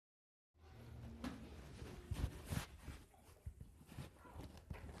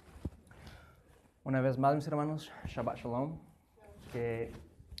Una vez más, mis hermanos, Shabbat Shalom, que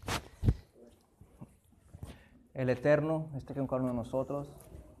el Eterno esté con cada uno de nosotros,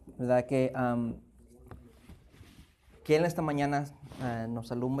 ¿verdad? Que en esta mañana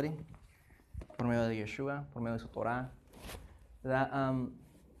nos alumbre por medio de Yeshua, por medio de su Torah, ¿verdad?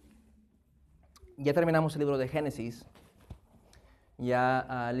 Ya terminamos el libro de Génesis.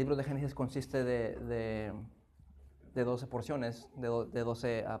 Ya el libro de Génesis consiste de 12 porciones, de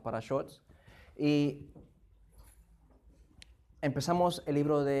 12 parashots. Y empezamos el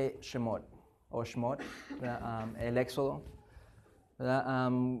libro de Shemot, o Shemot, el Éxodo.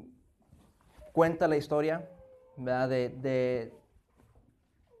 Cuenta la historia, ¿verdad?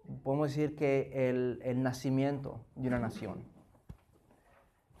 Podemos decir que el nacimiento de una nación.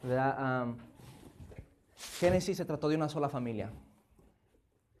 ¿Verdad? Génesis se trató de una sola familia.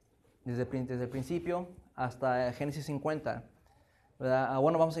 Desde el principio hasta Génesis 50. ¿Verdad?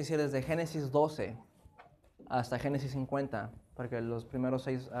 Bueno, vamos a decir desde Génesis 12 hasta Génesis 50, porque los primeros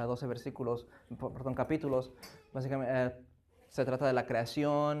 6 a 12 capítulos, básicamente se trata de la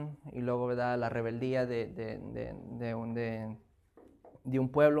creación y luego, ¿verdad?, la rebeldía de un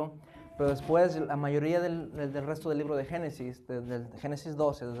pueblo. Pero después, la mayoría del resto del libro de Génesis, desde Génesis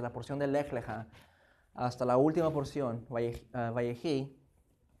 12, desde la porción de lejá hasta la última porción, Vayejí,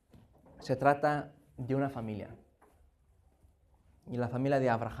 se trata de una familia. Y la familia de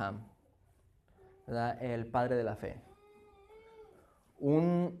Abraham, ¿verdad?, el padre de la fe.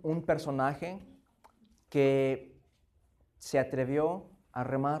 Un personaje que se atrevió a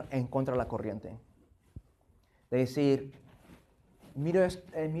remar en contra de la corriente. De decir, miro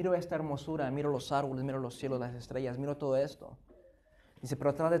esta hermosura, miro los árboles, miro los cielos, las estrellas, miro todo esto. Dice,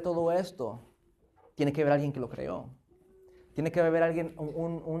 pero atrás de todo esto tiene que haber alguien que lo creó. Tiene que haber alguien,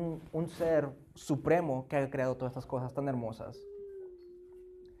 un ser supremo que haya creado todas estas cosas tan hermosas.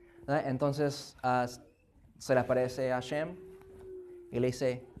 ¿Verdad? Entonces se le aparece a Hashem y le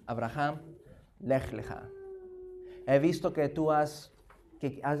dice, Abraham, leja. He visto que tú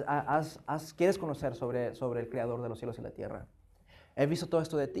quieres conocer sobre el Creador de los cielos y la tierra. He visto todo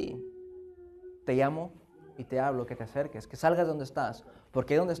esto de ti. Te llamo y te hablo que te acerques, que salgas de donde estás,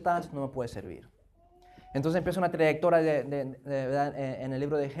 porque donde estás no me puedes servir. Entonces empieza una trayectoria en el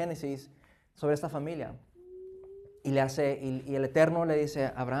libro de Génesis sobre esta familia. Y el Eterno le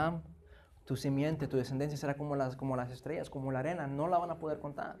dice, Abraham, tu simiente, tu descendencia será como las estrellas, como la arena, no la van a poder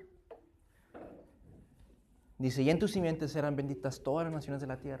contar. Dice, y en tu simiente serán benditas todas las naciones de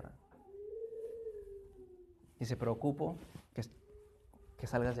la tierra. Dice, preocupo que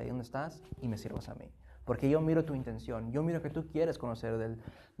salgas de ahí donde estás y me sirvas a mí. Porque yo miro tu intención, yo miro que tú quieres conocer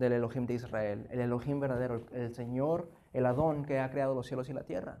del Elohim de Israel, el Elohim verdadero, el Señor, el Adón que ha creado los cielos y la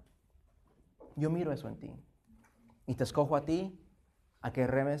tierra. Yo miro eso en ti. Y te escojo a ti a que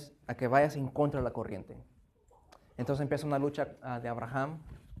remes, a que vayas en contra de la corriente. Entonces empieza una lucha de Abraham,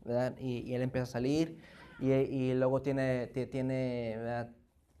 ¿verdad? Y él empieza a salir y luego se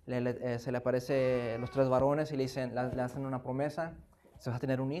le aparece los 3 varones y le hacen una promesa, se va a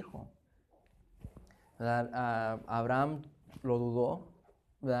tener un hijo. Abraham lo dudó,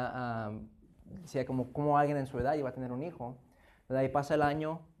 decía como alguien en su edad iba a tener un hijo, ¿verdad? Y pasa el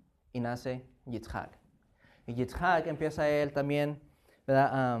año y nace Yitzhak. Y Yitzhak empieza él también,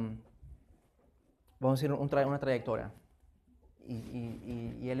 ¿verdad? Vamos a decir una trayectoria.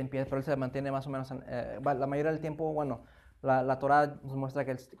 Y él empieza, pero él se mantiene más o menos, la mayoría del tiempo, bueno, la Torah nos muestra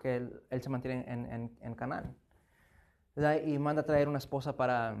que él se mantiene en Canaán. ¿Verdad? Y manda a traer una esposa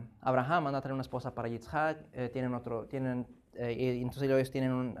para Abraham, manda a traer una esposa para Yitzhak, y entonces ellos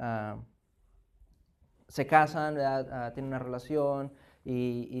tienen se casan, tienen una relación,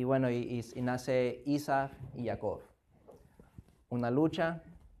 y nace Iosef y Jacob. Una lucha,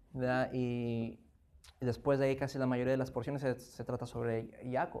 ¿verdad? Y después de ahí casi la mayoría de las porciones se trata sobre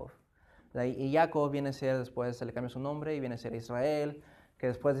Jacob. Y Jacob viene a ser, después se le cambia su nombre y viene a ser Israel, que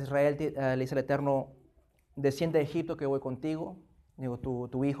después de Israel le dice el Eterno, desciende de Egipto que voy contigo. Digo,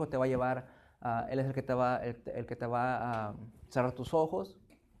 tu hijo te va a llevar, él es el que te va a cerrar tus ojos.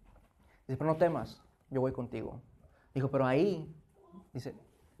 Dice, pero no temas, yo voy contigo. Dijo, pero ahí, dice,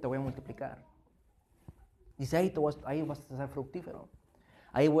 te voy a multiplicar. Dice, ahí vas a ser fructífero.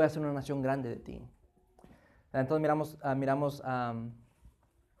 Ahí voy a hacer una nación grande de ti. Entonces miramos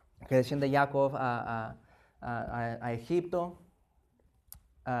que desciende Jacob a Egipto,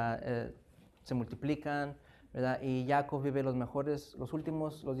 se multiplican, ¿verdad? Y Jacob vive los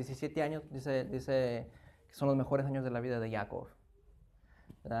 17 años, dice que son los mejores años de la vida de Jacob,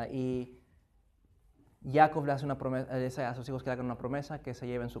 ¿verdad? Y Jacob le hace una promesa, le dice a sus hijos que le hagan una promesa, que se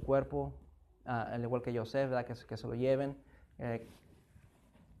lleven su cuerpo, al igual que Iosef, ¿verdad? Que se lo lleven.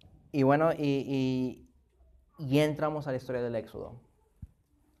 Y bueno, y entramos a la historia del Éxodo.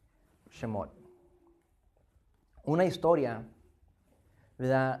 Shemot. Una historia,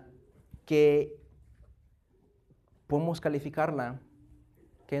 ¿verdad?, que podemos calificarla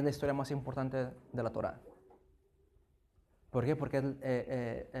que es la historia más importante de la Torá. ¿Por qué?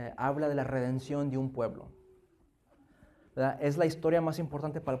 Porque habla de la redención de un pueblo, ¿verdad? Es la historia más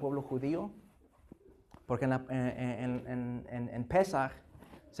importante para el pueblo judío, porque en Pesach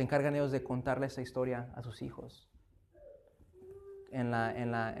se encargan ellos de contarle esa historia a sus hijos. En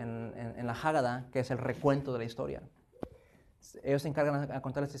la Haggadah, que es el recuento de la historia, ellos se encargan a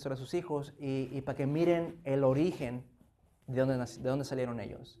contar esta historia a sus hijos y para que miren el origen de dónde salieron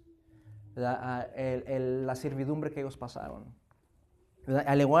ellos, la servidumbre que ellos pasaron, ¿verdad?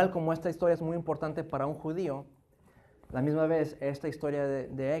 Al igual como esta historia es muy importante para un judío, la misma vez esta historia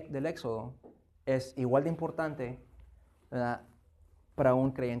del Éxodo es igual de importante, ¿verdad?, para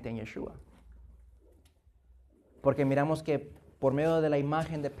un creyente en Yeshua. Porque miramos que por medio de la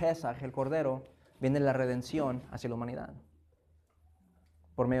imagen de Pesach, el Cordero, viene la redención hacia la humanidad.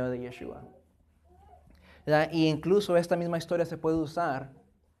 Por medio de Yeshua. ¿Verdad? Y incluso esta misma historia se puede usar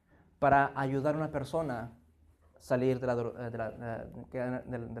para ayudar a una persona a salir de las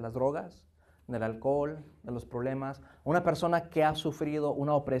drogas, del alcohol, de los problemas. Una persona que ha sufrido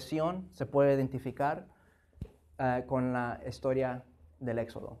una opresión se puede identificar con la historia del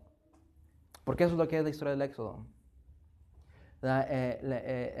Éxodo. Porque eso es lo que es la historia del Éxodo. La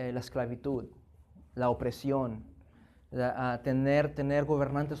esclavitud, la opresión, tener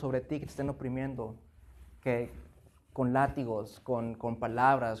gobernantes sobre ti que te estén oprimiendo, que con látigos, con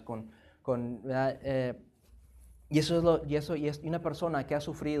palabras, y una persona que ha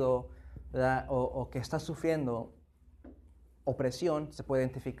sufrido, ¿verdad?, o que está sufriendo opresión se puede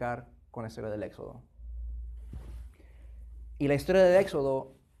identificar con la historia del Éxodo. Y la historia del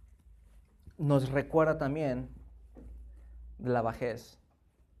Éxodo nos recuerda también de la bajez,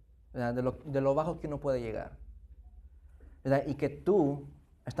 ¿verdad?, de lo bajo que uno puede llegar, ¿verdad? Y que tú,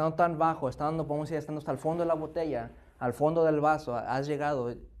 estando tan bajo, estando hasta el fondo de la botella, al fondo del vaso, has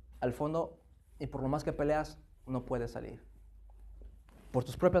llegado al fondo y por lo más que peleas, no puedes salir. Por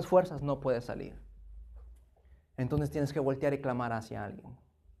tus propias fuerzas no puedes salir. Entonces tienes que voltear y clamar hacia alguien.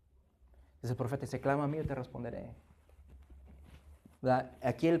 Dice el profeta, dice, clama a mí y te responderé. ¿Verdad?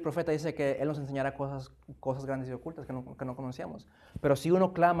 Aquí el profeta dice que Él nos enseñará cosas grandes y ocultas que no conocíamos. Pero si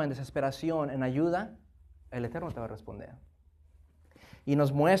uno clama en desesperación, en ayuda, el Eterno te va a responder. Y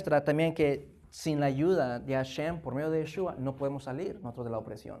nos muestra también que sin la ayuda de Hashem, por medio de Yeshua, no podemos salir nosotros de la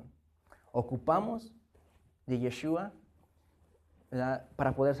opresión. Ocupamos de Yeshua, ¿verdad?,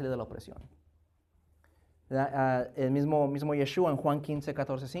 para poder salir de la opresión. El mismo Yeshua en Juan 15,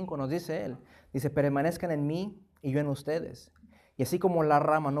 14, 5 nos dice Él, dice, permanezcan en mí y yo en ustedes. Y así como la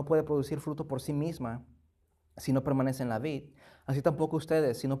rama no puede producir fruto por sí misma si no permanece en la vid, así tampoco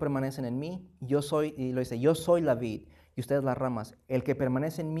ustedes si no permanecen en mí. Yo soy la vid y ustedes las ramas. El que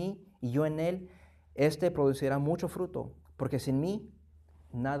permanece en mí y yo en él, este producirá mucho fruto, porque sin mí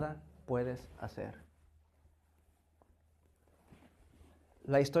nada puedes hacer.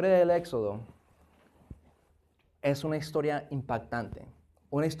 La historia del Éxodo es una historia impactante,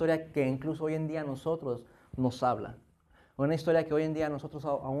 una historia que incluso hoy en día a nosotros nos habla. Una historia que hoy en día nosotros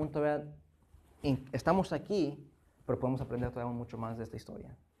aún todavía estamos aquí, pero podemos aprender todavía mucho más de esta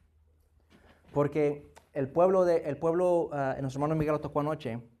historia. Porque el pueblo, nuestro hermano Miguel lo tocó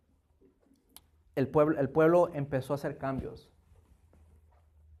anoche, el pueblo empezó a hacer cambios.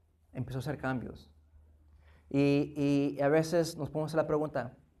 Y a veces nos podemos hacer la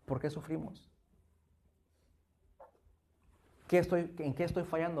pregunta, ¿por qué sufrimos? ¿En qué estoy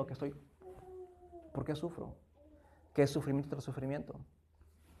fallando? ¿Por qué sufro? ¿Qué es sufrimiento tras sufrimiento?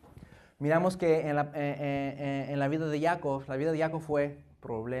 Miramos que en la vida de Jacob fue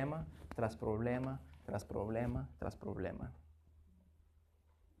problema tras problema, tras problema, tras problema.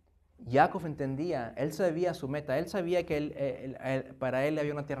 Jacob entendía, él sabía su meta, él sabía que para él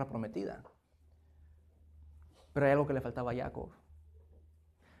había una tierra prometida. Pero hay algo que le faltaba a Jacob.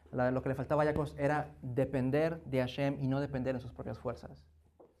 Lo que le faltaba a Jacob era depender de Hashem y no depender en sus propias fuerzas.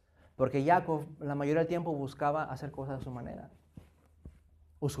 Porque Jacob la mayoría del tiempo buscaba hacer cosas a su manera.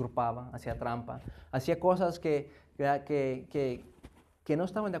 Usurpaba, hacía trampa, hacía cosas que no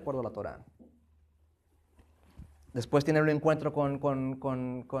estaban de acuerdo a la Torá. Después tiene un encuentro con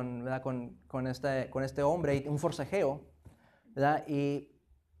este hombre, un forcejeo, ¿verdad? Y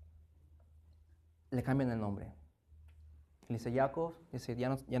le cambian el nombre. Le dice Jacob, dice, ya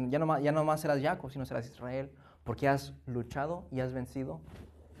no más serás Jacob, sino serás Israel, porque has luchado y has vencido,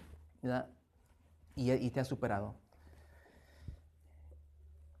 ¿verdad? Y te has superado.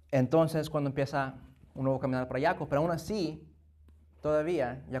 Entonces, cuando empieza un nuevo caminar para Jacob, pero aún así,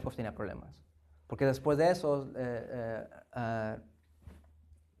 todavía Jacob tenía problemas. Porque después de eso,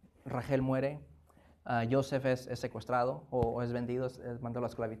 Rachel muere, Iosef es secuestrado o es vendido, es mandado a la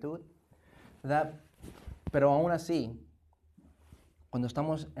esclavitud, ¿verdad? Pero aún así, cuando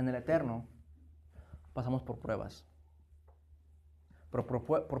estamos en el eterno, pasamos por pruebas. Pero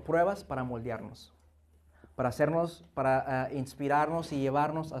por pruebas para moldearnos, para hacernos, para inspirarnos y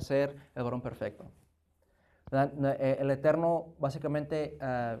llevarnos a ser el varón perfecto. El Eterno, básicamente,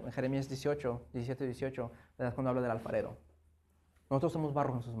 en Jeremías 17, 18, cuando habla del alfarero. Nosotros somos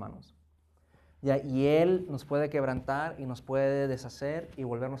barro en sus manos. Y Él nos puede quebrantar y nos puede deshacer y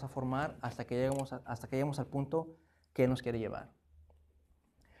volvernos a formar hasta que lleguemos al punto que Él nos quiere llevar.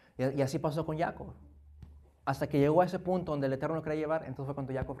 Y así pasó con Jacob. Hasta que llegó a ese punto donde el Eterno lo quería llevar, entonces fue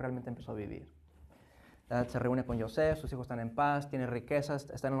cuando Jacob realmente empezó a vivir. Se reúne con Iosef, sus hijos están en paz, tienen riquezas,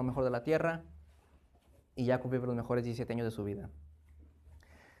 están en lo mejor de la tierra. Y Jacob vive los mejores 17 años de su vida.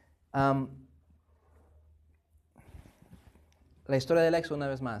 La historia del Éxodo, una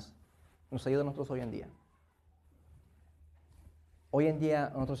vez más, nos ayuda a nosotros hoy en día. Hoy en día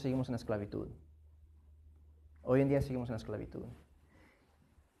nosotros seguimos en esclavitud. Hoy en día seguimos en esclavitud.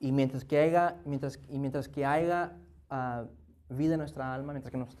 Y mientras que haya vida en nuestra alma,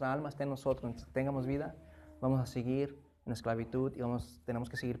 mientras que nuestra alma esté en nosotros, mientras que tengamos vida, vamos a seguir en esclavitud y tenemos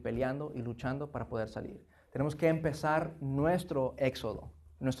que seguir peleando y luchando para poder salir. Tenemos que empezar nuestro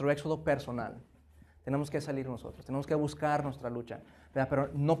éxodo personal. Tenemos que salir nosotros, tenemos que buscar nuestra lucha, ¿verdad? Pero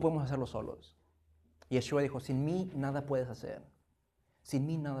no podemos hacerlo solos. Y Yeshua dijo, sin mí nada puedes hacer. Sin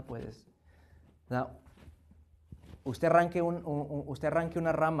mí nada puedes. ¿Verdad? Usted arranque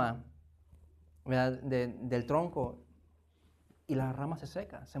una rama, ¿verdad? Del tronco y la rama se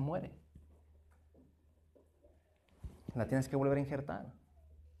seca, se muere. La tienes que volver a injertar.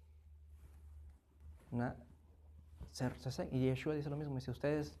 Y Yeshua dice lo mismo, dice,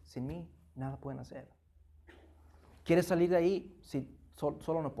 ustedes sin mí nada pueden hacer. ¿Quieres salir de ahí? Sí,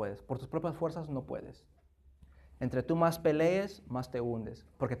 solo no puedes. Por tus propias fuerzas no puedes. Entre tú más pelees, más te hundes.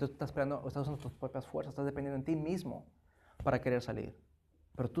 Porque tú estás usando tus propias fuerzas, estás dependiendo en ti mismo para querer salir.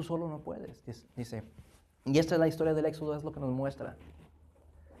 Pero tú solo no puedes, dice. Y esta es la historia del Éxodo, es lo que nos muestra.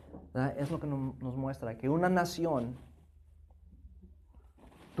 ¿Verdad? Es lo que nos muestra, que una nación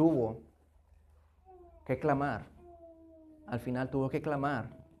tuvo que clamar. Al final tuvo que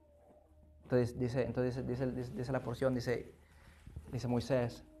clamar. Entonces dice la porción, dice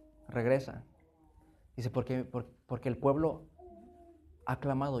Moisés, regresa. Dice, porque el pueblo ha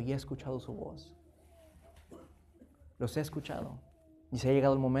clamado y he escuchado su voz. Los he escuchado. Y se ha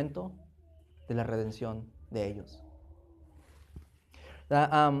llegado el momento de la redención de ellos.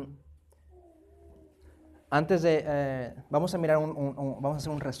 Antes de, vamos a mirar vamos a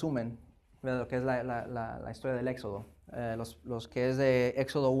hacer un resumen de lo que es la historia del Éxodo. Los que es de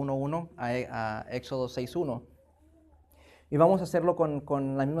Éxodo 1.1 a Éxodo 6.1. Y vamos a hacerlo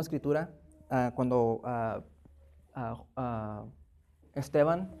con la misma escritura cuando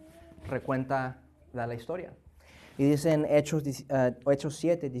Esteban recuenta la historia. Y dice en Hechos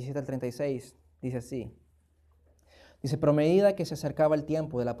 7, 17 al 36, dice así. Dice, pero a medida que se acercaba el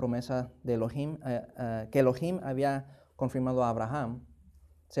tiempo de la promesa de Elohim, que Elohim había confirmado a Abraham,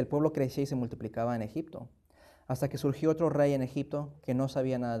 el pueblo crecía y se multiplicaba en Egipto, hasta que surgió otro rey en Egipto que no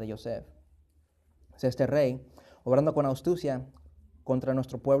sabía nada de Iosef. Este rey, obrando con astucia contra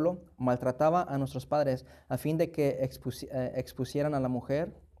nuestro pueblo, maltrataba a nuestros padres a fin de que expusieran a la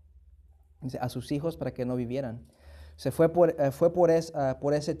mujer, a sus hijos, para que no vivieran. Fue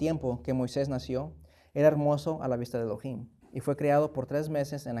por ese tiempo que Moisés nació. Era hermoso a la vista de Elohim y fue criado por 3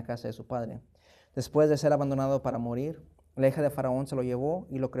 meses en la casa de su padre. Después de ser abandonado para morir, la hija de Faraón se lo llevó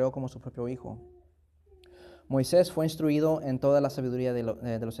y lo creó como su propio hijo. Moisés fue instruido en toda la sabiduría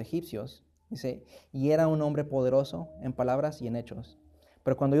de los egipcios, dice, y era un hombre poderoso en palabras y en hechos.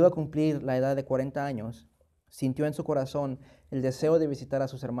 Pero cuando iba a cumplir la edad de 40 años, sintió en su corazón el deseo de visitar a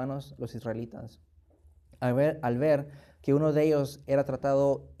sus hermanos los israelitas. Al ver que uno de ellos era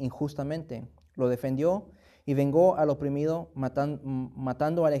tratado injustamente, lo defendió y vengó al oprimido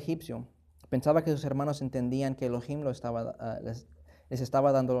matando al egipcio. Pensaba que sus hermanos entendían que Elohim les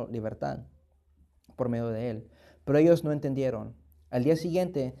estaba dando libertad por medio de él, pero ellos no entendieron. Al día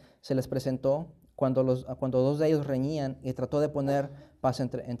siguiente se les presentó cuando 2 de ellos reñían y trató de poner paz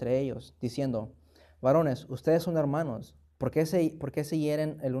entre ellos, diciendo, varones, ustedes son hermanos, ¿por qué se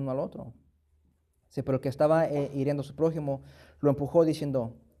hieren el uno al otro? Sí, pero el que estaba hiriendo a su prójimo lo empujó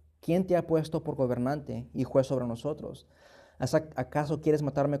diciendo, ¿quién te ha puesto por gobernante y juez sobre nosotros? ¿Acaso quieres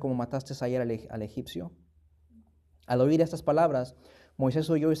matarme como mataste ayer al egipcio? Al oír estas palabras, Moisés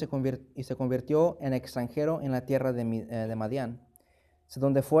huyó y se convirtió en extranjero en la tierra de Madián,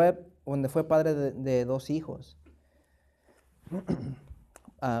 donde fue padre de 2 hijos.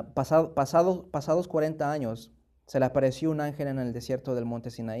 Pasados 40 años, se le apareció un ángel en el desierto del monte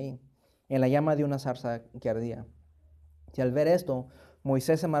Sinaí, en la llama de una zarza que ardía. Y al ver esto,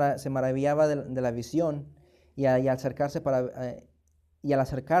 Moisés se maravillaba de la visión, y al acercarse para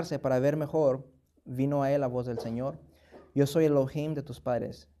ver mejor, vino a él la voz del Señor: Yo soy el Elohim de tus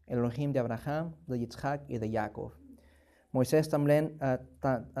padres, el Elohim de Abraham, de Yitzhak y de Jacob. Moisés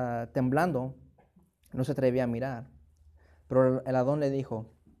temblando, no se atrevía a mirar. Pero el Adón le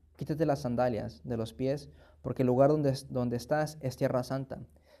dijo: Quítate las sandalias de los pies, porque el lugar donde estás es tierra santa.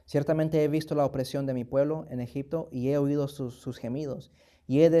 Ciertamente he visto la opresión de mi pueblo en Egipto, y he oído sus gemidos,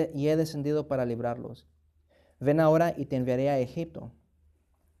 y he descendido para librarlos. Ven ahora y te enviaré a Egipto.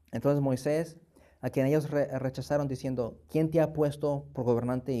 Entonces Moisés, a quien ellos rechazaron, diciendo: ¿Quién te ha puesto por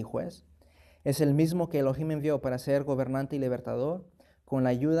gobernante y juez? Es el mismo que Elohim envió para ser gobernante y libertador, con la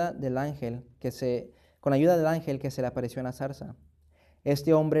ayuda del ángel que se le apareció en la zarza.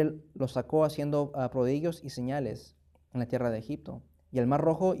 Este hombre lo sacó haciendo prodigios y señales en la tierra de Egipto, y el Mar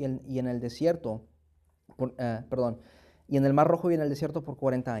Rojo y en el desierto, y en el Mar Rojo y en el desierto por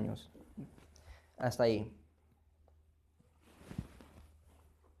 40 años. Hasta ahí.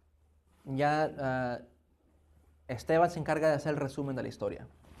 Ya Esteban se encarga de hacer el resumen de la historia.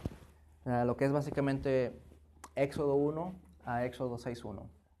 Lo que es básicamente Éxodo 1 a Éxodo 6:1.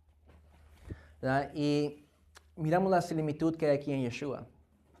 Y miramos la similitud que hay aquí en Yeshua.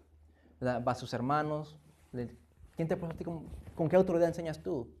 Va a sus hermanos. ¿Quién te puso a ti? ¿Con qué autoridad enseñas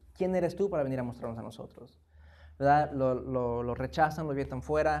tú? ¿Quién eres tú para venir a mostrarnos a nosotros? Lo rechazan, lo vietan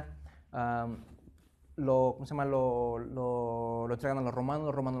fuera. Lo entregan a los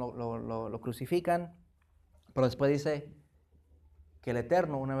romanos lo crucifican. Pero después dice que el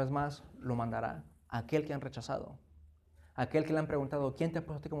Eterno, una vez más, lo mandará a aquel que han rechazado. Aquel que le han preguntado: ¿quién te ha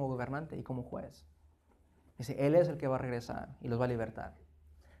puesto a ti como gobernante y como juez? Dice: Él es el que va a regresar y los va a libertar.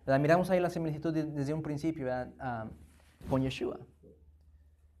 Miramos ahí la similitud desde un principio, con Yeshua.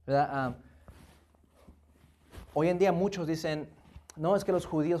 Hoy en día muchos dicen: no, es que los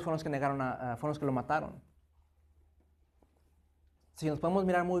judíos fueron los que fueron los que lo mataron. Si nos podemos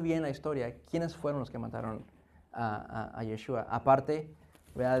mirar muy bien la historia, ¿quiénes fueron los que mataron a Yeshua? Aparte,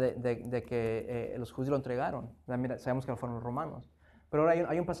 de que los judíos lo entregaron. Sabemos que fueron los romanos. Pero ahora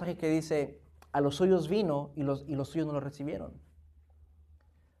hay un pasaje que dice: a los suyos vino y los suyos no lo recibieron.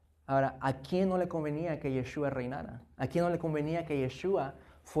 Ahora, ¿a quién no le convenía que Yeshua reinara? ¿A quién no le convenía que Yeshua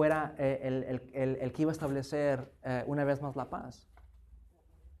fuera el que iba a establecer una vez más la paz?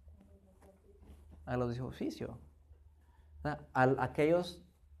 A los de oficio. A aquellos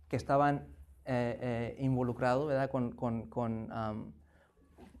que estaban involucrados, ¿verdad? con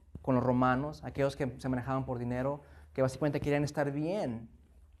los romanos, aquellos que se manejaban por dinero, que básicamente querían estar bien,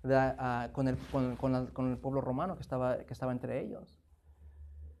 con el pueblo romano que estaba entre ellos.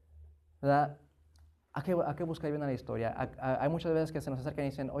 ¿Verdad? Hay que buscar bien la historia. Hay muchas veces que se nos acercan y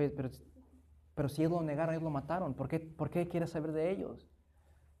dicen: oye, pero si ellos lo negaron, ellos lo mataron, ¿por qué quieres saber de ellos?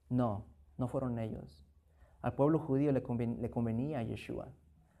 No fueron ellos. Al pueblo judío le convenía a Yeshua.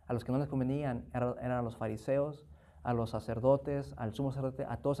 A los que no les convenían eran a los fariseos, a los sacerdotes, al sumo sacerdote,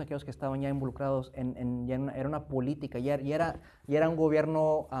 a todos aquellos que estaban ya involucrados era una política, ya era un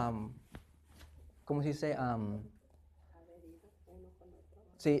gobierno, ¿cómo se dice?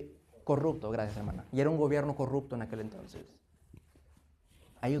 Sí, corrupto, gracias, hermana. Y era un gobierno corrupto en aquel entonces.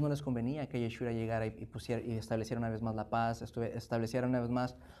 A ellos no les convenía que Yeshua llegara y estableciera una vez más la paz, estableciera una vez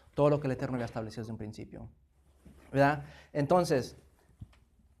más todo lo que el Eterno había establecido desde un principio. ¿Verdad? Entonces,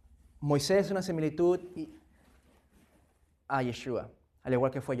 Moisés es una similitud a Yeshua, al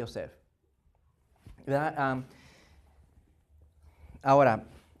igual que fue Iosef. ¿Verdad? Ahora,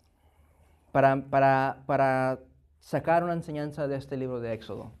 para sacar una enseñanza de este libro de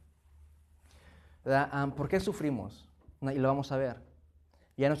Éxodo, ¿verdad? ¿Por qué sufrimos? Y lo vamos a ver.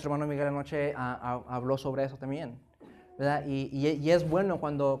 Ya nuestro hermano Miguel anoche habló sobre eso también, ¿verdad? Y es bueno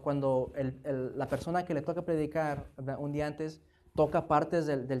cuando la persona que le toca predicar, ¿verdad?, un día antes toca partes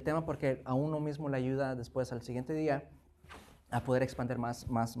del tema, porque a uno mismo le ayuda después al siguiente día a poder expandir más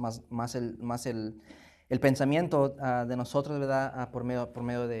el pensamiento de nosotros, ¿verdad?, por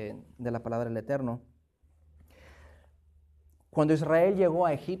medio de la palabra del Eterno. Cuando Israel llegó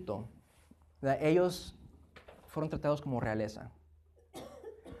a Egipto, ¿verdad?, ellos fueron tratados como realeza.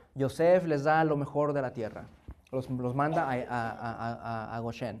 Iosef les da lo mejor de la tierra, los manda a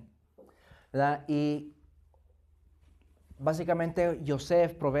Goshen, ¿verdad? Y básicamente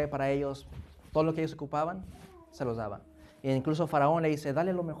Iosef provee para ellos todo lo que ellos ocupaban, se los daba. E incluso Faraón le dice,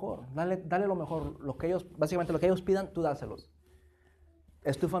 dale lo mejor, dale lo mejor, básicamente lo que ellos pidan, tú dáselos.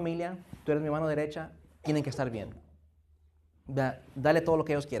 Es tu familia, tú eres mi mano derecha, tienen que estar bien. ¿Verdad? Dale todo lo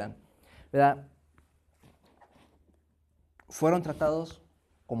que ellos quieran. ¿Verdad? Fueron tratados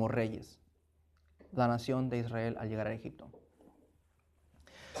como reyes, la nación de Israel al llegar a Egipto.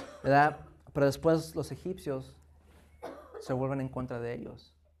 ¿Verdad? Pero después los egipcios se vuelven en contra de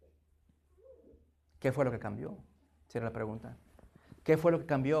ellos. ¿Qué fue lo que cambió? Esa era la pregunta. ¿Qué fue lo que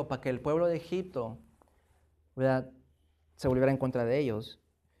cambió para que el pueblo de Egipto, ¿verdad?, se volviera en contra de ellos?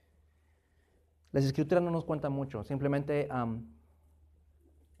 Las escrituras no nos cuentan mucho, simplemente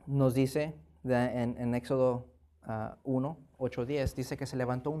nos dice en Éxodo 1, 8, 10, dice que se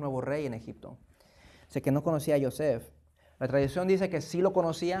levantó un nuevo rey en Egipto. Dice que no conocía a Iosef. La tradición dice que sí lo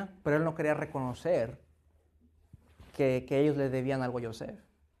conocía, pero él no quería reconocer que ellos le debían algo a Iosef.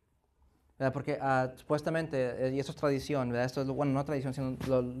 ¿Verdad? Porque supuestamente, y eso es tradición, ¿verdad? Esto es, bueno, no tradición, sino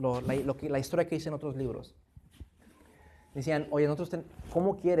la historia que dicen otros libros. Decían, oye,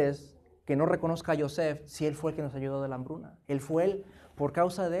 ¿cómo quieres que no reconozca a Iosef si él fue el que nos ayudó de la hambruna? Por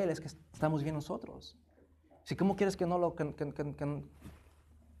causa de él es que estamos bien nosotros. Si, ¿cómo quieres que no lo conozca?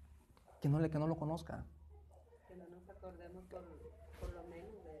 Que no nos acordemos por lo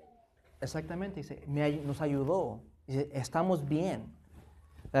menos de él. Exactamente, dice, nos ayudó, dice, estamos bien.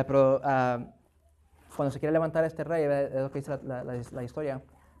 Pero cuando se quiere levantar este rey, es lo que dice la historia,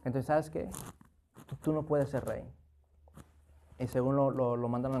 entonces, ¿sabes qué? Tú no puedes ser rey. Y según lo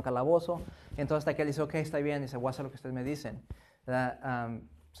mandaron al calabozo, y entonces hasta que él dice, ok, está bien, dice, voy a hacer lo que ustedes me dicen.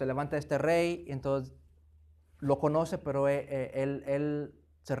 Se levanta este rey, y entonces lo conoce, pero él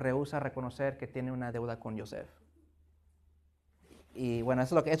se rehúsa a reconocer que tiene una deuda con Iosef. Y bueno,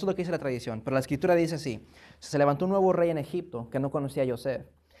 eso es lo que dice la tradición. Pero la escritura dice así: se levantó un nuevo rey en Egipto que no conocía a Iosef.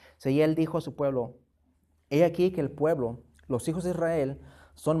 Y él dijo a su pueblo: he aquí que el pueblo, los hijos de Israel,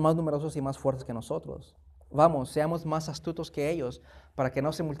 son más numerosos y más fuertes que nosotros. Vamos, seamos más astutos que ellos, para que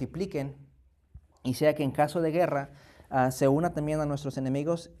no se multipliquen, y sea que en caso de guerra se una también a nuestros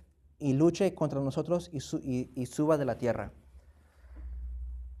enemigos y luche contra nosotros y suba de la tierra.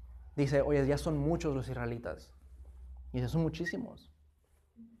 Dice, oye, ya son muchos los israelitas. Y dice, son muchísimos.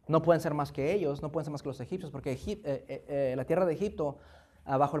 No pueden ser más que ellos, no pueden ser más que los egipcios, porque la tierra de Egipto,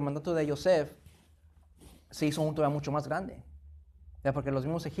 bajo el mandato de Iosef, se hizo todavía mucho más grande. ¿Verdad? Porque los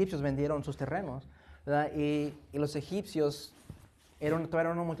mismos egipcios vendieron sus terrenos, ¿verdad? Y los egipcios todavía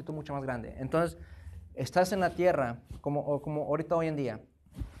eran una multitud mucho más grande. Entonces, estás en la tierra, como ahorita hoy en día,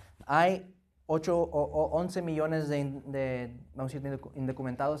 hay 8 o 11 millones de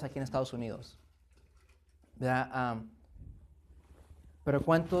indocumentados aquí en Estados Unidos. ¿Verdad? Pero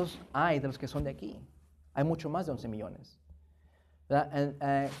 ¿cuántos hay de los que son de aquí? Hay mucho más de 11 millones.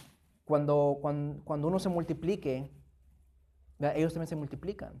 ¿Verdad? Cuando uno se multiplique, ¿verdad?, ellos también se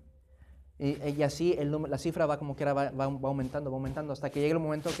multiplican. Y así la cifra va como quiera, va aumentando, hasta que llegue el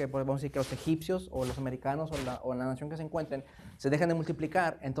momento que, pues, vamos a decir que los egipcios o los americanos o la nación que se encuentren se dejan de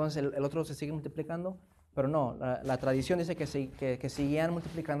multiplicar, entonces el otro se sigue multiplicando, pero no, la tradición dice que seguían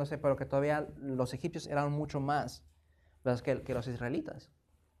multiplicándose, pero que todavía los egipcios eran mucho más, ¿verdad?, que los israelitas.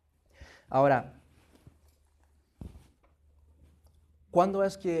 Ahora, ¿cuándo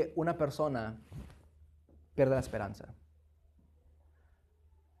es que una persona pierde la esperanza?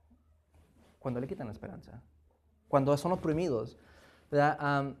 Cuando le quitan la esperanza, cuando son oprimidos,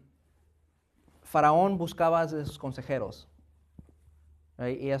 ¿verdad? Faraón buscaba de sus consejeros,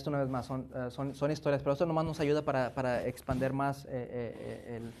 ¿right? Y esto una vez más son historias, pero esto nomás nos ayuda para expandir más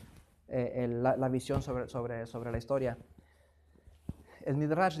la visión sobre la historia. El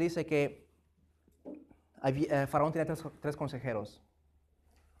Midrash dice que Faraón tenía tres consejeros.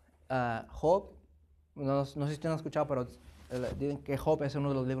 Job, no sé si ustedes han escuchado, pero dicen que Job es uno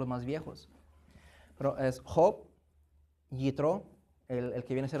de los libros más viejos. Pero es Job, Yitro, el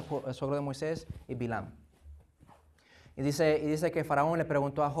que viene a ser el suegro de Moisés, y Bilam. Y dice que Faraón le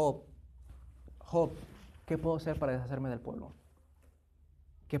preguntó a Job, Job, ¿qué puedo hacer para deshacerme del pueblo?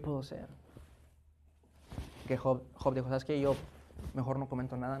 ¿Qué puedo hacer? Que Job dijo, ¿sabes qué? Yo mejor no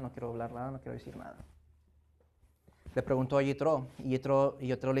comento nada, no quiero hablar nada, no quiero decir nada. Le preguntó a Yitro, y Yitro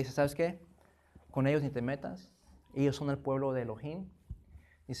le dice, ¿sabes qué? Con ellos ni te metas, ellos son el pueblo de Elohim.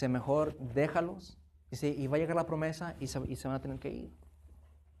 Dice, mejor déjalos. Dice, y va a llegar la promesa y se van a tener que ir.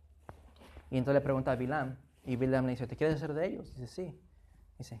 Y entonces le pregunta a Bilam, y Bilam le dice, ¿te quieres hacer de ellos? Dice, sí.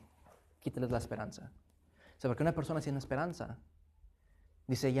 Dice, quítales la esperanza. Dice, porque una persona sin esperanza,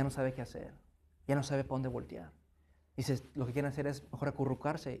 dice, ya no sabe qué hacer, ya no sabe para dónde voltear. Dice, lo que quieren hacer es mejor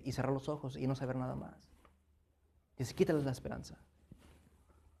acurrucarse y cerrar los ojos y no saber nada más. Dice, quítales la esperanza.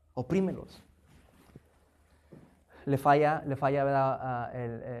 Oprímelos. le falla, ¿verdad?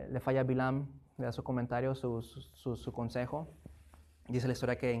 Le falla a Bilam, ¿verdad? Su comentario, su consejo. Dice la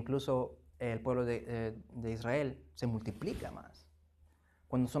historia que incluso el pueblo de Israel se multiplica más.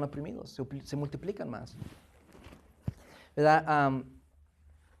 Cuando son oprimidos, se multiplican más. ¿Verdad?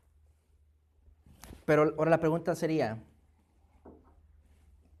 Pero ahora la pregunta sería,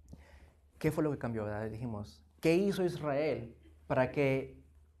 ¿qué fue lo que cambió? ¿Verdad? Dijimos, ¿qué hizo Israel para que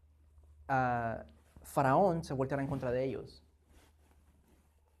Faraón se volteara en contra de ellos?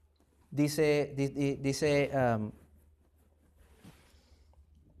 Dice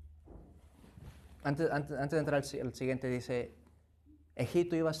antes de entrar al siguiente, dice,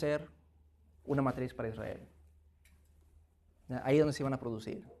 Egipto iba a ser una matriz para Israel. Ahí es donde se iban a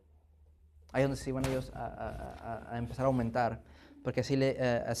producir. Ahí es donde se iban ellos a empezar a aumentar. Porque así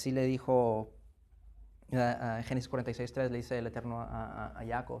le dijo, a Génesis 46:3, le dice el Eterno a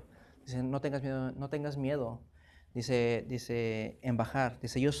Jacob. Dice, no tengas miedo. Dice, en bajar.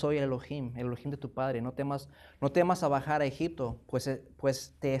 Dice, yo soy el Elohim de tu padre. No temas a bajar a Egipto,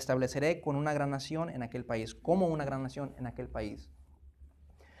 pues te estableceré con una gran nación en aquel país. Como una gran nación en aquel país.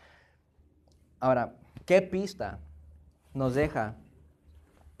 Ahora, ¿qué pista nos deja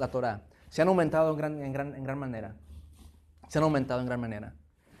la Torá? Se han aumentado en gran manera. Se han aumentado en gran manera.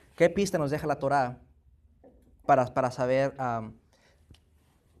 ¿Qué pista nos deja la Torá para saber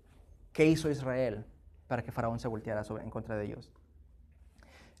qué hizo Israel para que Faraón se volteara en contra de ellos?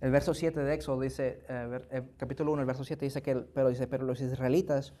 El verso 7 de Éxodo dice, capítulo 1, el verso 7 dice pero los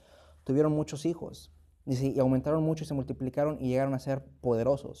israelitas tuvieron muchos hijos. Dice, y aumentaron mucho y se multiplicaron y llegaron a ser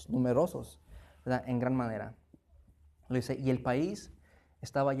poderosos, numerosos, ¿verdad? En gran manera. Lo dice, y el país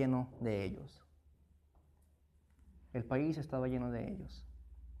estaba lleno de ellos. El país estaba lleno de ellos.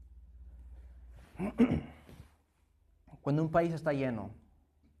 Cuando un país está lleno,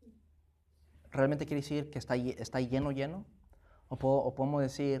 ¿realmente quiere decir que está lleno? O podemos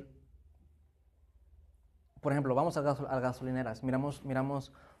decir, por ejemplo, vamos a gasolineras,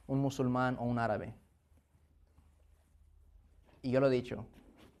 miramos un musulmán o un árabe. Y yo lo he dicho,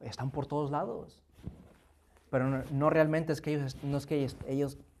 están por todos lados. Pero no realmente es que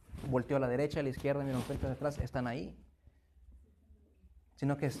ellos volteó a la derecha, a la izquierda, miran frente a atrás, están ahí.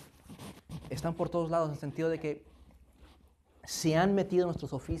 Sino que están por todos lados en el sentido de que se han metido en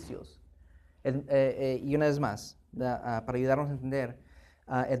nuestros oficios. Y una vez más, para ayudarnos a entender,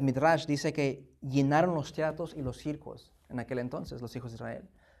 el Midrash dice que llenaron los teatros y los circos en aquel entonces, los hijos de Israel.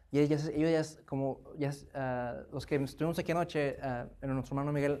 Y ellos los que estuvimos aquí anoche, nuestro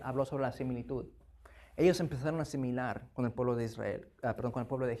hermano Miguel habló sobre la similitud. Ellos empezaron a asimilar con el pueblo de Israel, con el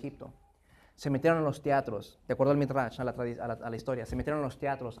pueblo de Egipto. Se metieron en los teatros, de acuerdo al Midrash, a la historia, se metieron en los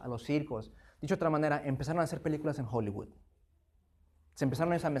teatros, a los circos. Dicho de otra manera, empezaron a hacer películas en Hollywood. Se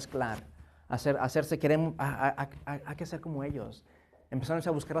empezaron a mezclar, hay que ser como ellos. Empezaron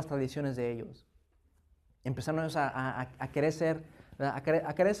a buscar las tradiciones de ellos. Empezaron a querer ser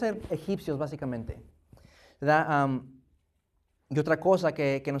egipcios, básicamente. Y otra cosa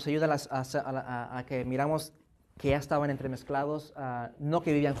que nos ayuda a que miramos que ya estaban entremezclados, no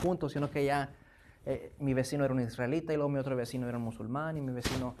que vivían juntos, sino que ya mi vecino era un israelita y luego mi otro vecino era un musulmán y mi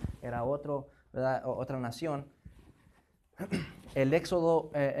vecino era otra nación. El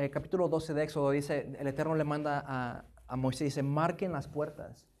capítulo 12 de Éxodo dice, el Eterno le manda a Moisés, dice, marquen las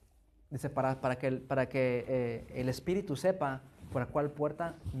puertas. Dice, para que el Espíritu sepa por cuál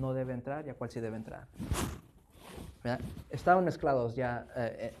puerta no debe entrar y a cuál sí debe entrar. ¿Verdad? Estaban mezclados ya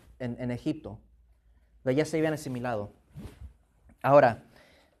en Egipto. Ya se habían asimilado. Ahora,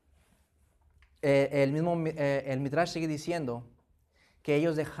 el Midrash sigue diciendo que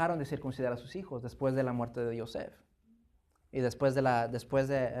ellos dejaron de circuncidar a sus hijos después de la muerte de Iosef. Y después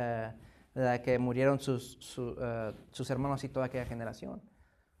de que murieron sus hermanos y toda aquella generación.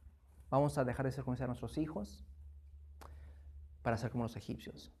 Vamos a dejar de circuncidar a nuestros hijos para ser como los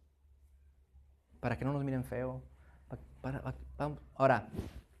egipcios. Para que no nos miren feo. Ahora,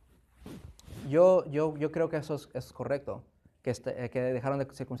 yo creo que eso es correcto, que dejaron de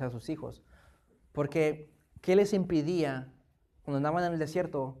circuncidar a sus hijos. Porque, ¿qué les impidía cuando andaban en el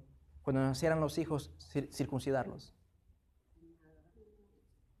desierto, cuando nacieran los hijos, circuncidarlos?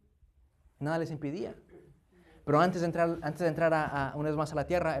 Nada les impidía. Pero antes de entrar una vez más a la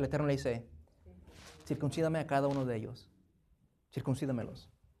tierra, el Eterno le dice, circuncídame a cada uno de ellos. Circuncídamelos.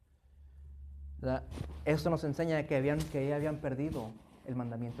 ¿Verdad? Esto nos enseña que ya habían perdido el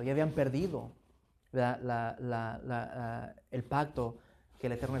mandamiento, ya habían perdido el pacto que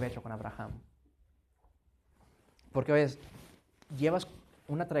el Eterno había hecho con Abraham. Porque ves, llevas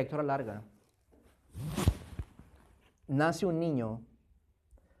una trayectoria larga. Nace un niño.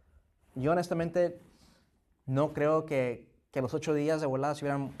 Yo honestamente No creo que a los 8 días de volada se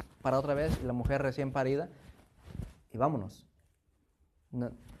hubieran parado otra vez y la mujer recién parida y vámonos.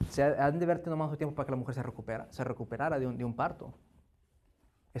 No, han de haber tenido más tiempo para que la mujer se recuperara de un parto.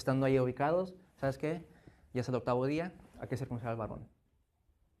 Estando ahí ubicados, ¿sabes qué? Ya es el 8º día, hay que circuncidar al varón.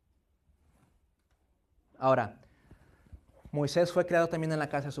 Ahora, Moisés fue criado también en la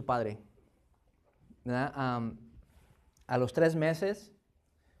casa de su padre. A los 3 meses,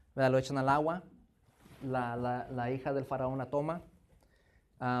 ¿verdad? Lo echan al agua, la hija del faraón la toma,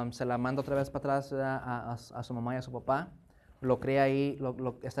 se la manda otra vez para atrás a su mamá y a su papá, lo cría ahí,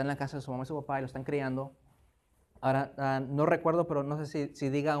 está en la casa de su mamá y su papá y lo están criando. Ahora, no recuerdo, pero no sé si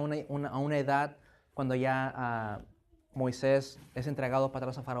diga a una edad cuando ya Moisés es entregado para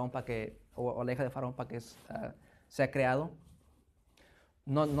atrás a Faraón o la hija de Faraón para que sea creado.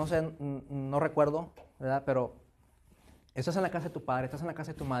 No sé, no recuerdo, ¿verdad? Pero estás en la casa de tu padre, estás en la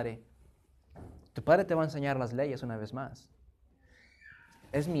casa de tu madre. Tu padre te va a enseñar las leyes una vez más.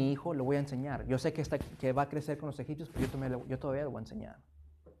 Es mi hijo, le voy a enseñar. Yo sé que va a crecer con los egipcios, pero yo todavía le voy a enseñar.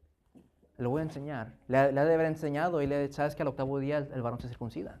 Le voy a enseñar. Le ha de haber enseñado y sabes que al 8º día el varón se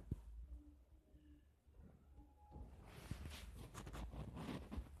circuncida.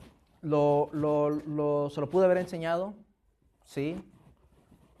 ¿Se lo pudo haber enseñado? Sí.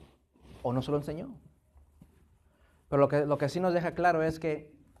 ¿O no se lo enseñó? Pero lo que sí nos deja claro es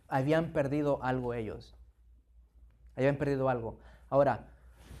que habían perdido algo ellos. Habían perdido algo. Ahora,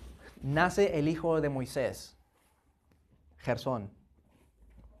 nace el hijo de Moisés, Gersón.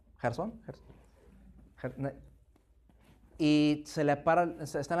 Y está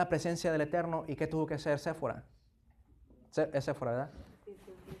en la presencia del Eterno. ¿Y qué tuvo que hacer Séfora? Es Séfora, ¿verdad?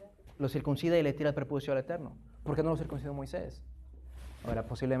 Lo circuncida y le tira el prepucio al Eterno. ¿Por qué no lo circuncidó Moisés? Ahora,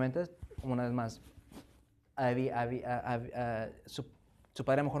 posiblemente, una vez más, su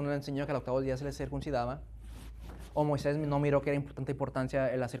padre a lo mejor no le enseñó que al 8º día se le circuncidaba, o Moisés no miró que era tanta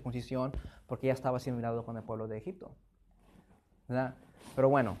importancia en la circuncisión porque ya estaba asimilado con el pueblo de Egipto, ¿verdad? Pero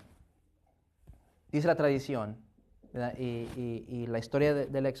bueno, dice la tradición, ¿verdad? Y la historia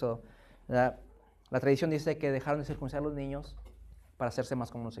del Éxodo, ¿verdad? La tradición dice que dejaron de circuncidar a los niños para hacerse más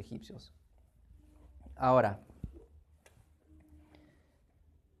como los egipcios. Ahora,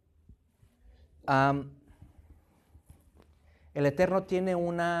 el Eterno tiene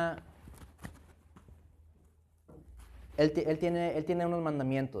Él tiene unos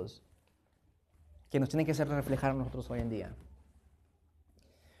mandamientos que nos tienen que hacer reflejar a nosotros hoy en día,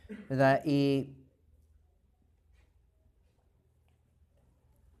 ¿verdad? Y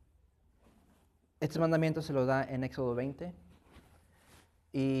estos mandamientos se los da en Éxodo 20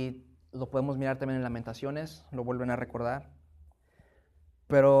 y lo podemos mirar también en Lamentaciones, lo vuelven a recordar.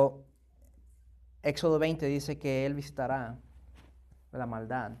 Pero Éxodo 20 dice que Él visitará la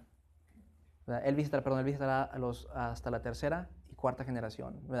maldad. ¿Verdad? Él visitará hasta la 3ª y 4ª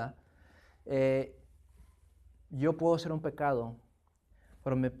generación, ¿verdad? Yo puedo hacer un pecado,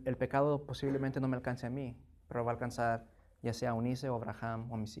 pero el pecado posiblemente no me alcance a mí, pero va a alcanzar ya sea a Unice o a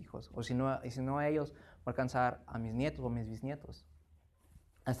Abraham o a mis hijos. Y si no a ellos, va a alcanzar a mis nietos o a mis bisnietos.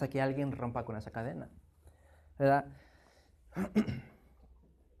 Hasta que alguien rompa con esa cadena, ¿verdad?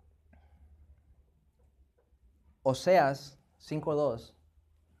 Oseas 5:2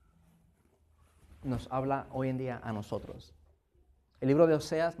 nos habla hoy en día a nosotros. El libro de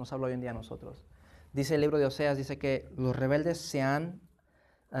Oseas nos habla hoy en día a nosotros. Dice el libro de Oseas, dice que los rebeldes se han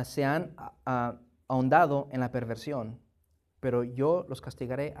ahondado en la perversión, pero yo los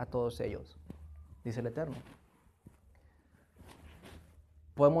castigaré a todos ellos, dice el Eterno.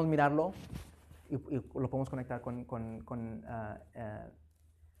 Podemos mirarlo y lo podemos conectar con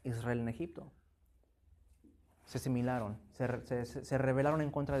Israel en Egipto. Se asimilaron, se rebelaron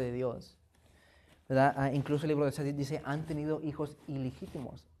en contra de Dios, ¿verdad? Incluso el libro de Oseas dice, han tenido hijos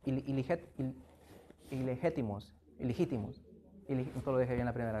ilegítimos, no lo dejé bien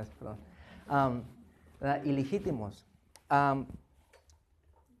la primera vez, perdón. Ilegítimos.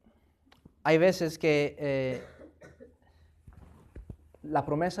 Hay veces que la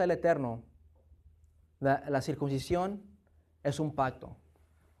promesa del Eterno, la circuncisión es un pacto,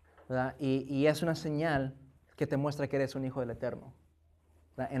 ¿verdad? Y es una señal que te muestra que eres un hijo del Eterno,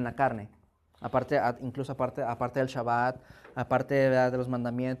 ¿verdad? En la carne. Incluso aparte del Shabbat, aparte, ¿verdad?, de los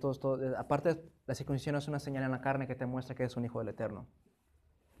mandamientos, aparte la circuncisión es una señal en la carne que te muestra que eres un hijo del Eterno.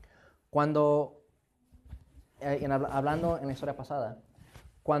 Cuando, hablando en la historia pasada,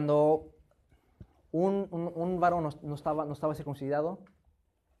 cuando un varón no estaba circuncidado,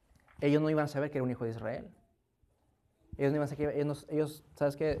 ellos no iban a saber que era un hijo de Israel. Ellos no iban a saber ellos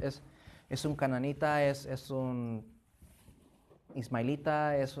 ¿sabes qué? Es un cananita, es un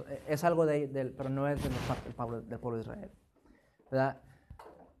ismaelita, es algo pero no es del pueblo de Israel, ¿verdad?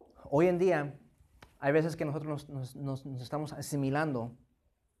 Hoy en día, hay veces que nosotros nos estamos asimilando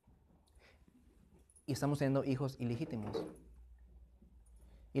y estamos teniendo hijos ilegítimos.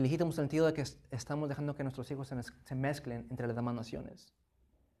 Ilegítimos en el sentido de que estamos dejando que nuestros hijos se mezclen entre las demás naciones.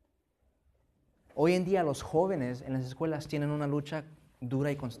 Hoy en día los jóvenes en las escuelas tienen una lucha dura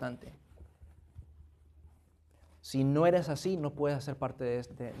y constante. Si no eres así, no puedes ser parte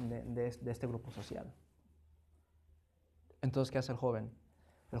de este grupo social. Entonces, ¿qué hace el joven?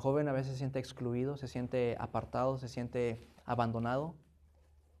 El joven a veces se siente excluido, se siente apartado, se siente abandonado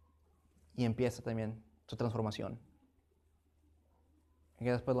y empieza también su transformación. Y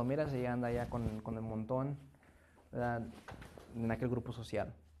después lo miras y anda ya con el montón, ¿verdad?, en aquel grupo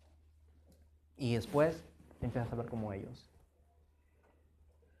social. Y después empiezas a ver como ellos.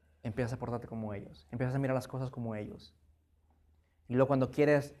 Empiezas a portarte como ellos. Empiezas a mirar las cosas como ellos. Y luego cuando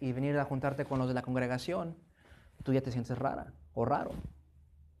quieres venir a juntarte con los de la congregación, tú ya te sientes rara o raro.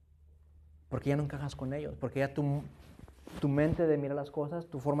 Porque ya no encajas con ellos. Porque ya tu mente de mirar las cosas,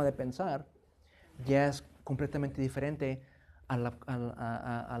 tu forma de pensar, ya es completamente diferente a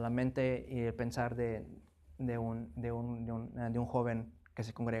la mente y el pensar de un joven que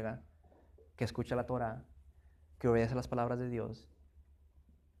se congrega, que escucha la Torah, que obedece las palabras de Dios.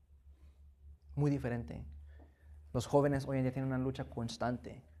 Muy diferente. Los jóvenes hoy en día tienen una lucha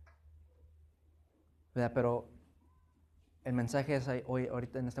constante, ¿verdad? Pero el mensaje es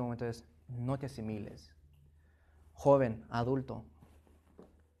ahorita en este momento es: no te asimiles. Joven, adulto,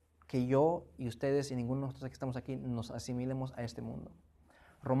 que yo y ustedes y ninguno de nosotros que estamos aquí nos asimilemos a este mundo.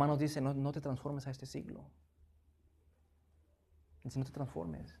 Romanos dice: no te transformes a este siglo. Dice: no te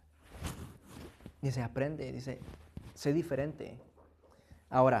transformes. Dice: aprende. Dice: sé diferente.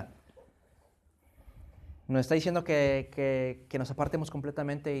 Ahora, ¿nos está diciendo que nos apartemos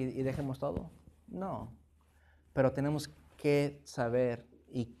completamente y dejemos todo? No. Pero tenemos que saber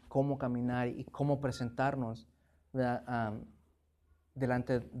y cómo caminar y cómo presentarnos,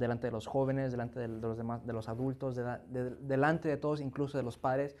 delante de los jóvenes, delante de los demás, de los adultos, delante de todos, incluso de los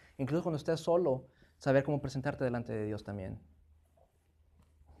padres. Incluso cuando estés solo, saber cómo presentarte delante de Dios también.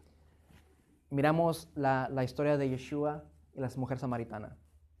 Miramos la historia de Yeshua y la mujer samaritana.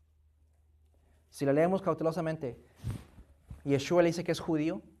 Si la leemos cautelosamente, Yeshua le dice que es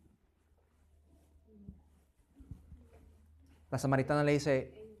judío. La samaritana le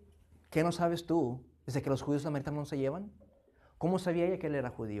dice: ¿qué no sabes tú? Dice que los judíos samaritanos no se llevan. ¿Cómo sabía ella que él era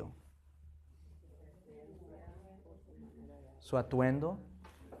judío? Su atuendo,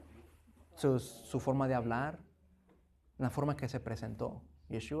 su forma de hablar, la forma que se presentó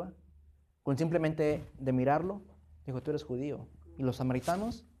Yeshua. Con simplemente de mirarlo, dijo: tú eres judío. Y los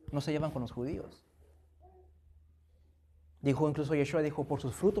samaritanos no se llevan con los judíos. Dijo, incluso Yeshua dijo: por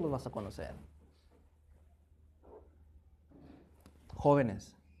sus frutos los vas a conocer.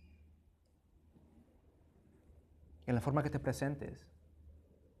 Jóvenes, en la forma que te presentes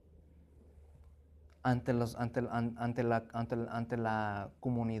ante la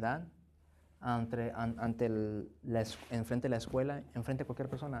comunidad, enfrente de la escuela, enfrente de cualquier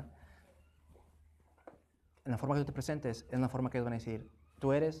persona, en la forma que tú te presentes, es la forma que ellos van a decir: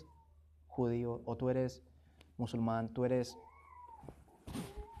 tú eres judío o tú eres musulmán, te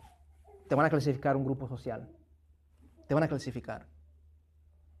van a clasificar un grupo social. Te van a clasificar.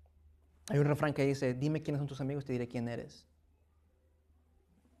 Hay un refrán que dice: dime quiénes son tus amigos, te diré quién eres.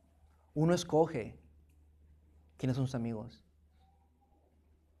 Uno escoge quiénes son sus amigos.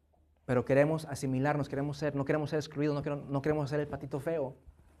 Pero queremos asimilarnos, no queremos ser excluidos, no queremos ser el patito feo.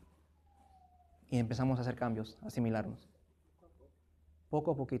 Y empezamos a hacer cambios, a asimilarnos.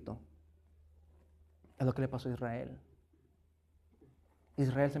 Poco a poquito. Es lo que le pasó a Israel.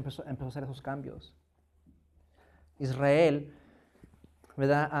 Israel empezó a hacer esos cambios. Israel,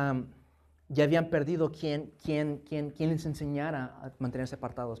 ¿verdad? Ya habían perdido quien les enseñara a mantenerse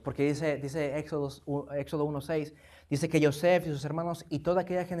apartados. Porque dice Éxodo 1:6, dice que Iosef y sus hermanos y toda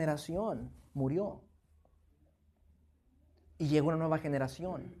aquella generación murió. Y llegó una nueva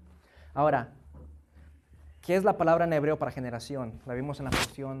generación. Ahora, ¿qué es la palabra en hebreo para generación? La vimos en la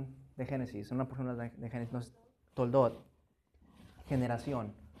porción de Génesis, en una porción de Génesis, no es toldot,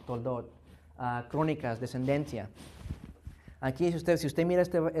 generación, toldot, crónicas, descendencia. Aquí, si usted mira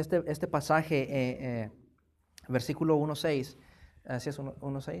este pasaje, versículo 1:6, ¿sí es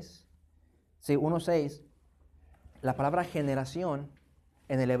 1:6? Sí, 1:6, la palabra generación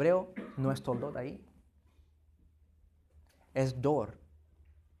en el hebreo no es toldot ahí, es dor,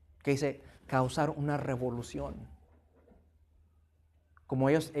 que dice causar una revolución. Como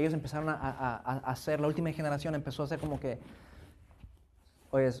ellos empezaron a hacer, la última generación empezó a hacer como que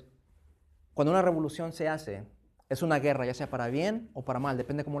Oyes, cuando una revolución se hace, es una guerra, ya sea para bien o para mal,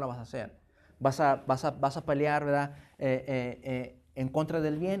 depende cómo la vas a hacer. Vas a pelear, ¿verdad? En contra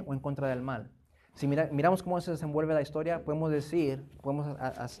del bien o en contra del mal. Si miramos cómo se desenvuelve la historia, podemos decir, podemos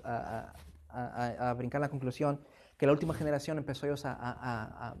a brincar la conclusión, que la última generación empezó ellos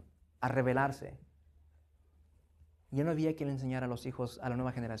a rebelarse. Ya no había quien enseñara a los hijos a la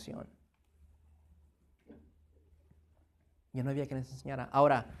nueva generación. Ya no había quien les enseñara.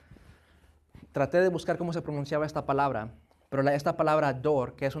 Ahora, traté de buscar cómo se pronunciaba esta palabra, pero esta palabra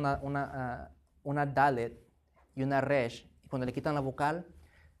dor, que es una dalet y una resh, cuando le quitan la vocal,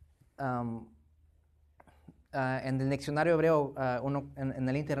 en el diccionario hebreo, en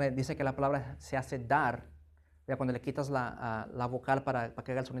el internet, dice que la palabra se hace dar, ¿ya? Cuando le quitas la vocal para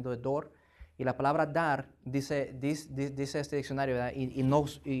que haga el sonido de dor. Y la palabra dar, dice este diccionario, ¿verdad? Y no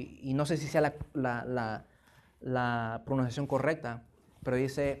sé si sea la pronunciación correcta, pero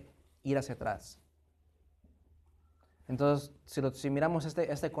dice ir hacia atrás. Entonces, si miramos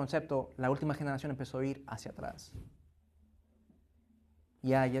este concepto, la última generación empezó a ir hacia atrás.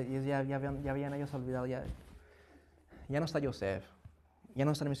 Ya habían ellos olvidado, ya no está Iosef, ya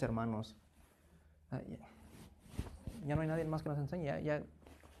no están mis hermanos, ya no hay nadie más que nos enseñe, ya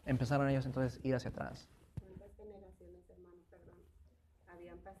empezaron ellos entonces a ir hacia atrás. ¿Cuántas generaciones, hermanos, perdón,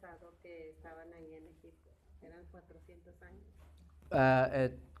 habían pasado que estaban ahí en Egipto? ¿Eran 400 años?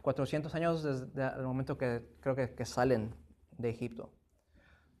 400 años desde el momento que creo que salen de Egipto.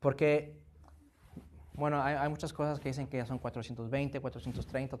 Porque, bueno, hay muchas cosas que dicen que ya son 420,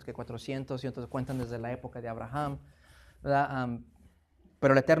 430, otros que 400, y otros cuentan desde la época de Abraham, ¿verdad?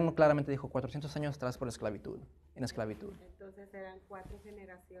 Pero el Eterno claramente dijo 400 años atrás por esclavitud, en esclavitud. Entonces eran 4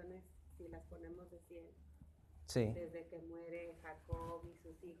 generaciones, si las ponemos de 100. Sí. Desde que muere Jacob y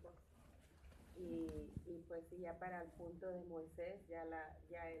sus hijos. Y pues ya para el punto de Moisés, ya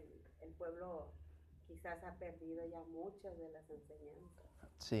el pueblo quizás ha perdido ya muchas de las enseñanzas.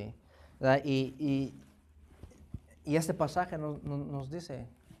 Sí. ¿Verdad? Y este pasaje nos dice,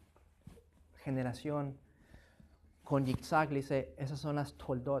 generación, con Yitzhak le dice, esas son las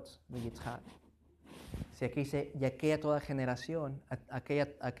toldots de Yitzhak. Si aquí dice, y aquella toda generación,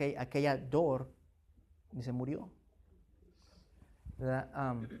 aquella dor, dice, murió.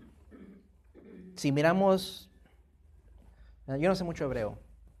 ¿Verdad? Si miramos, yo no sé mucho hebreo,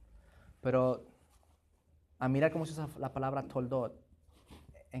 pero a mirar cómo se usa la palabra toldot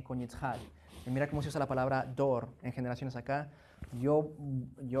con Yitzhak, y mirar cómo se usa la palabra dor en generaciones acá, yo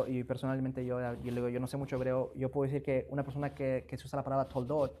y personalmente yo no sé mucho hebreo, yo puedo decir que una persona que se usa la palabra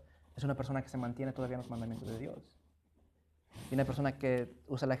toldot es una persona que se mantiene todavía en los mandamientos de Dios. Y una persona que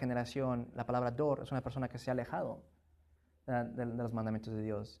usa la palabra dor, es una persona que se ha alejado de los mandamientos de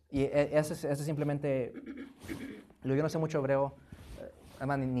Dios. Y ese simplemente, yo no sé mucho hebreo,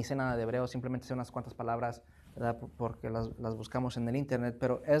 además ni sé nada de hebreo, simplemente sé unas cuantas palabras, ¿verdad? Porque las buscamos en el internet,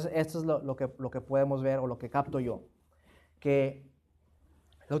 pero esto es lo que podemos ver o lo que capto yo, que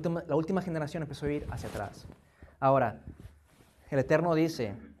la última generación empezó a ir hacia atrás. Ahora, el Eterno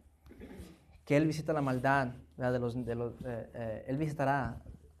dice que Él visita la maldad, Él visitará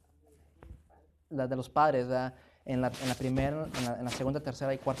la de los padres, ¿verdad? En la primera, en la segunda,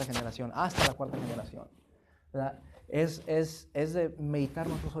 tercera y cuarta generación, hasta la cuarta generación, ¿verdad? Es de meditar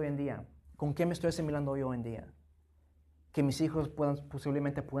nosotros hoy en día. ¿Con qué me estoy asimilando hoy en día? Que mis hijos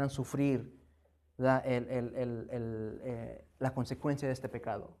posiblemente puedan sufrir, ¿verdad? La consecuencia de este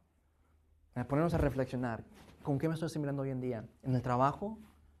pecado. Ponernos a reflexionar. ¿Con qué me estoy asimilando hoy en día? ¿En el trabajo?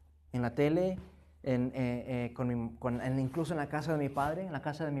 ¿En la tele? Incluso en la casa de mi padre? ¿En la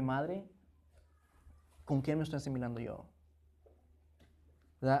casa de mi madre? ¿Con quién me estoy asimilando yo?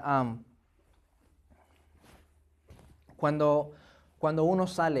 Cuando uno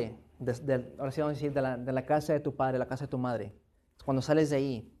sale, ahora sí vamos a decir, de la casa de tu padre, la casa de tu madre, cuando sales de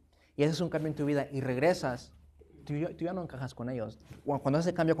ahí y haces un cambio en tu vida y regresas, tú ya no encajas con ellos. Cuando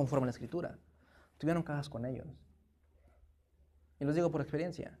haces el cambio conforme a la Escritura, tú ya no encajas con ellos. Y los digo por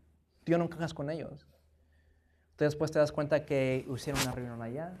experiencia, tú ya no encajas con ellos. Tú después te das cuenta que hicieron una reunión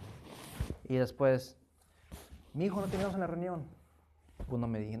allá y después, mi hijo no teníamos en la reunión. Pues no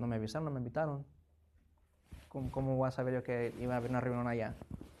me avisaron, no me invitaron. ¿Cómo voy a saber yo que iba a haber una reunión allá?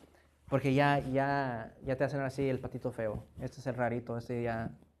 Porque ya te hacen así el patito feo. Este es el rarito,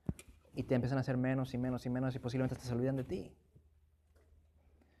 y te empiezan a hacer menos y menos y menos y posiblemente te se olvidan de ti.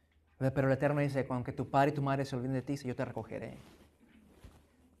 Pero el Eterno dice, aunque tu padre y tu madre se olviden de ti, dice, yo te recogeré.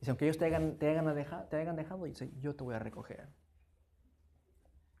 Dice, aunque ellos te hayan dejado, dice, yo te voy a recoger.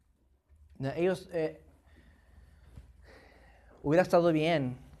 Ellos, hubiera estado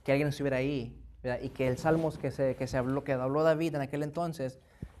bien que alguien estuviera ahí ¿verdad? Y que el Salmos que habló David en aquel entonces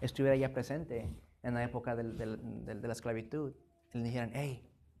estuviera ya presente en la época de la esclavitud. Y le dijeran, hey,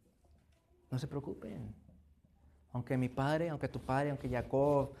 no se preocupen. Aunque mi padre, aunque tu padre, aunque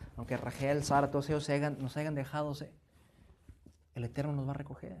Jacob, aunque Rachel, Sara, todos ellos nos hayan dejado, el Eterno nos va a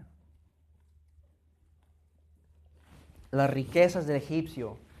recoger. Las riquezas del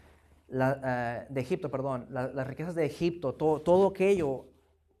egipcio, las riquezas de Egipto, todo aquello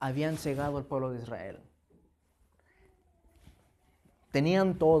habían cegado al pueblo de Israel.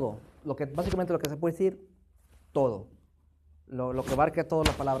 Tenían todo, básicamente lo que se puede decir, todo. Lo que abarca toda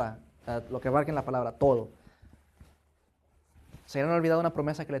la palabra, lo que abarca en la palabra, todo. ¿Se habían olvidado una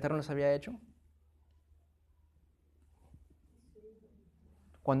promesa que el Eterno les había hecho?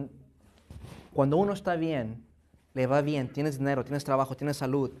 Cuando uno está bien, le va bien, tienes dinero, tienes trabajo, tienes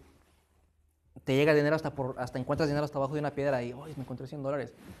salud, te llega dinero hasta encuentras dinero hasta abajo de una piedra y, me encontré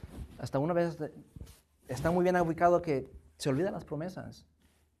 $100. Hasta una vez está muy bien ubicado que se olvida de las promesas.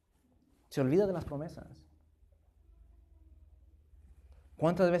 Se olvida de las promesas.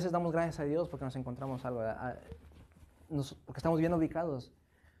 ¿Cuántas veces damos gracias a Dios porque nos encontramos algo? Porque estamos bien ubicados.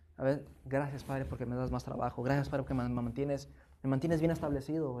 A ver, gracias, Padre, porque me das más trabajo. Gracias, Padre, porque me mantienes bien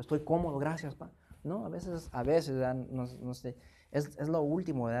establecido. Estoy cómodo, gracias, Padre. No, a veces, no sé, es lo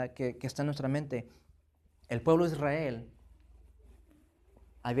último, ¿verdad? Que está en nuestra mente. El pueblo de Israel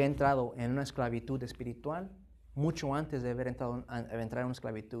había entrado en una esclavitud espiritual mucho antes de entrar en una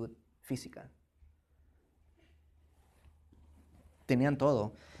esclavitud física. Tenían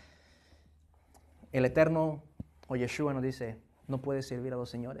todo. El Eterno, o Yeshua, nos dice, no puedes servir a dos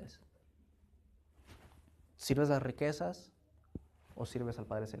señores. ¿Sirves las riquezas o sirves al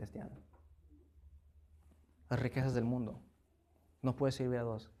Padre Celestial? Las riquezas del mundo. No puedes servir a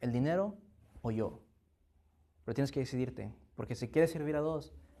dos. El dinero o yo. Pero tienes que decidirte, porque si quieres servir a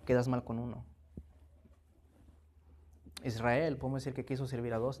dos, quedas mal con uno. Israel, podemos decir que quiso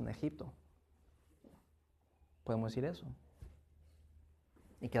servir a dos en Egipto. Podemos decir eso.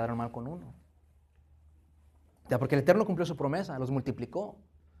 Y quedaron mal con uno. Ya, porque el Eterno cumplió su promesa, los multiplicó,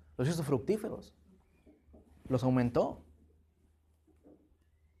 los hizo fructíferos, los aumentó.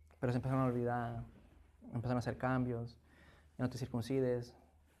 Pero se empezaron a olvidar, empezaron a hacer cambios, ya no te circuncides,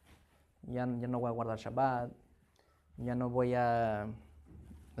 ya no voy a guardar Shabbat, ya no voy a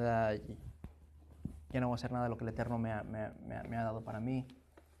hacer nada de lo que el Eterno me ha dado para mí.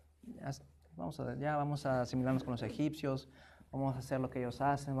 Vamos a asimilarnos con los egipcios, vamos a hacer lo que ellos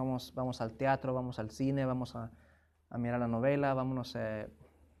hacen, vamos al teatro, vamos al cine, vamos a mirar la novela, vámonos a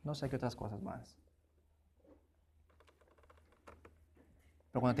no sé qué otras cosas más.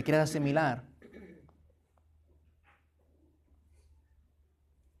 Pero cuando te quieres asimilar,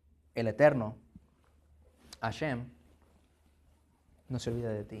 el Eterno, Hashem, no se olvida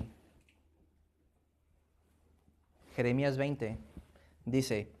de ti. Jeremías 20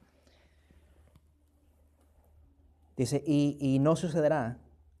 dice, y no sucederá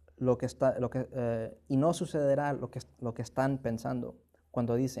lo que están pensando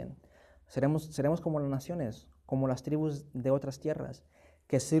cuando dicen, seremos como las naciones, como las tribus de otras tierras,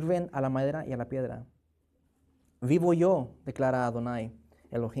 que sirven a la madera y a la piedra. Vivo yo, declara Adonai,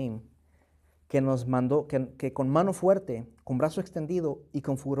 Elohim, que nos mandó, que con mano fuerte, con brazo extendido y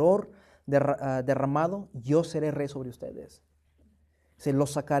con furor derramado, yo seré rey sobre ustedes. Se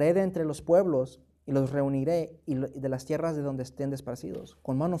los sacaré de entre los pueblos y los reuniré de las tierras de donde estén desparcidos,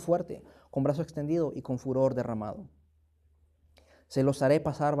 con mano fuerte, con brazo extendido y con furor derramado. Se los haré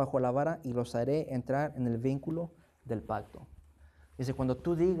pasar bajo la vara y los haré entrar en el vínculo del pacto. Dice, cuando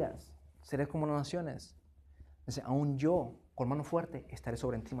tú digas, seré como las naciones, dice, aún yo, con mano fuerte, estaré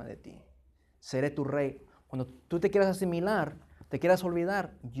sobre encima de ti. Seré tu rey. Cuando tú te quieras asimilar, te quieras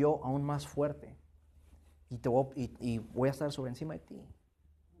olvidar, yo aún más fuerte. Y voy a estar sobre encima de ti.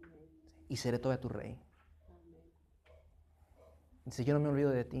 Y seré todavía tu rey. Dice, yo no me olvido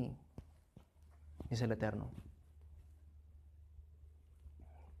de ti, dice el Eterno.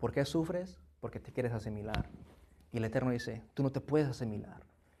 ¿Por qué sufres? Porque te quieres asimilar. Y el Eterno dice, tú no te puedes asimilar.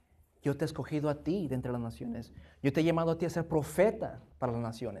 Yo te he escogido a ti de entre las naciones. Yo te he llamado a ti a ser profeta para las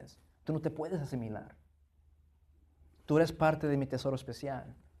naciones. Tú no te puedes asimilar. Tú eres parte de mi tesoro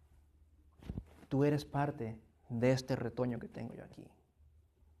especial. Tú eres parte de este retoño que tengo yo aquí.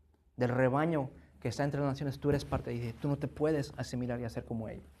 Del rebaño que está entre las naciones, tú eres parte. Y tú no te puedes asimilar y hacer como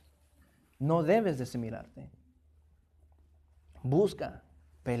ellos. No debes de asimilarte. Busca,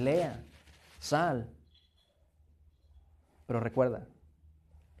 pelea, sal. Pero recuerda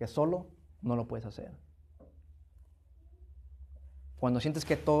que solo no lo puedes hacer. Cuando sientes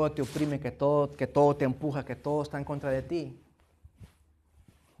que todo te oprime, que todo te empuja, que todo está en contra de ti,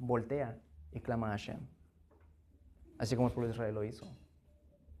 voltea y clama a Hashem, así como el pueblo de Israel lo hizo.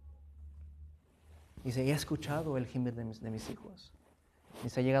 Dice, he escuchado el gemir de mis hijos.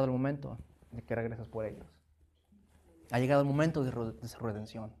 Dice, ha llegado el momento de que regreses por ellos. Ha llegado el momento de su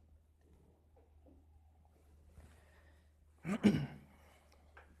redención.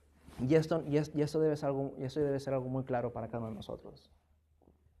 Y esto debe ser algo muy claro para cada uno de nosotros,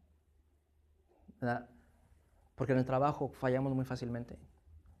 ¿verdad? Porque en el trabajo fallamos muy fácilmente.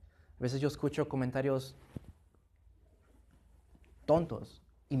 A veces yo escucho comentarios tontos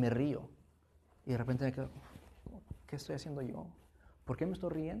y me río. Y de repente me quedo, ¿qué estoy haciendo yo? ¿Por qué me estoy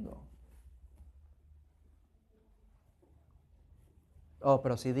riendo? Oh,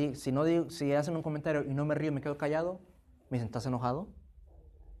 pero si hacen un comentario y no me río y me quedo callado, me dicen, ¿estás enojado?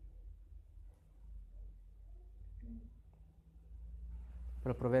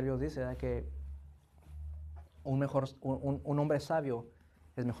 Pero el proverbio dice, ¿verdad?, que un hombre sabio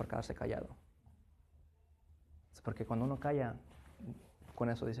es mejor quedarse callado. Porque cuando uno calla, con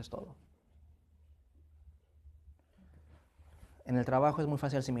eso dices todo. En el trabajo es muy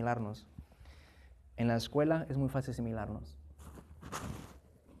fácil asimilarnos. En la escuela es muy fácil asimilarnos.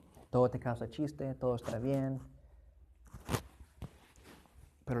 Todo te causa chiste, todo está bien.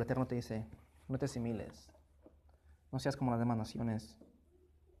 Pero el Eterno te dice, no te asimiles. No seas como las demás naciones.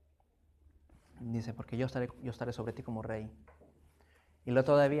 Dice, porque yo estaré sobre ti como rey. Y luego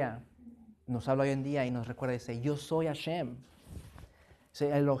todavía nos habla hoy en día y nos recuerda, dice, yo soy Hashem. Soy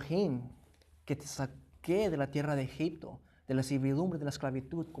Elohim, que te saqué de la tierra de Egipto, de la servidumbre, de la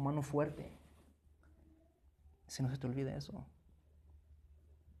esclavitud, con mano fuerte. Dice, no se te olvide eso.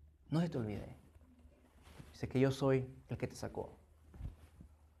 No se te olvide. Dice que yo soy el que te sacó.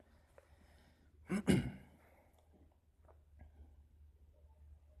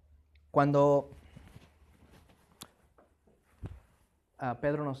 Cuando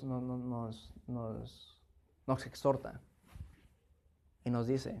Pedro nos exhorta y nos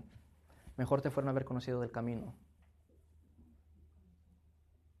dice, mejor te fuera no haber conocido del camino.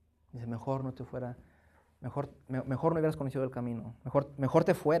 Dice, mejor no hubieras conocido del camino. Mejor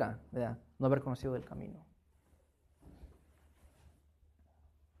te fuera, ¿verdad?, no haber conocido del camino.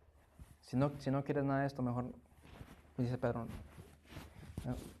 Si no quieres nada de esto, mejor, dice Pedro,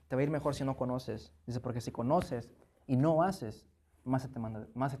 te va a ir mejor si no conoces. Dice, porque si conoces y no haces, más se te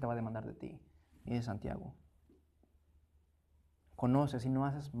va a demandar de ti. Y dice Santiago, conoces y no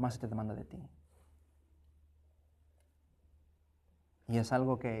haces, más se te demanda de ti. Y es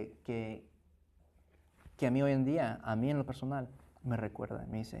algo que a mí hoy en día, a mí en lo personal, me recuerda.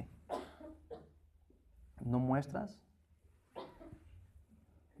 Me dice, no muestras,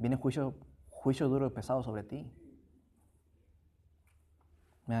 viene juicio duro y pesado sobre ti.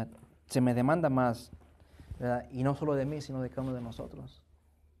 Se me demanda más, ¿verdad? Y no solo de mí, sino de cada uno de nosotros.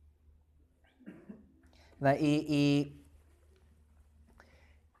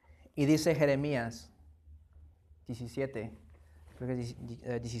 Y dice Jeremías 17, creo que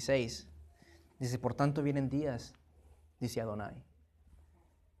es 16, dice, por tanto vienen días, dice Adonai.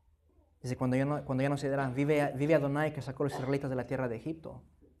 Dice, cuando ya no se dirá, vive Adonai que sacó a los israelitas de la tierra de Egipto,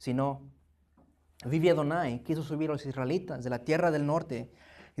 sino, vive Adonai que hizo subir a los israelitas de la tierra del norte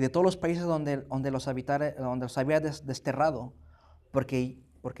y de todos los países donde los había desterrado, porque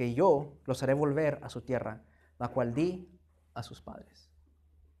yo los haré volver a su tierra, la cual di a sus padres.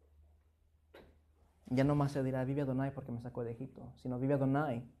 Ya no más se dirá, vive Adonai porque me sacó de Egipto, sino vive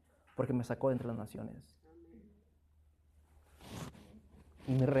Adonai porque me sacó de entre las naciones.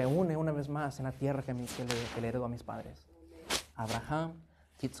 Y me reúne una vez más en la tierra que le heredó a mis padres, Abraham,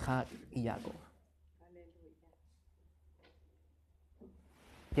 Yitzhak y Jacob.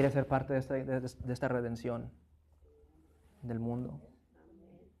 ¿Quieres ser parte de esta redención del mundo?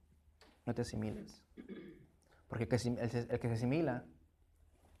 No te asimiles. Porque el que se asimila,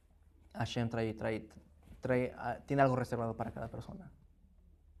 Hashem tiene algo reservado para cada persona.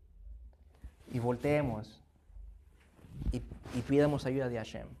 Y volteemos y pidamos ayuda de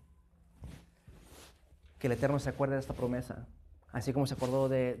Hashem. Que el Eterno se acuerde de esta promesa, así como se acordó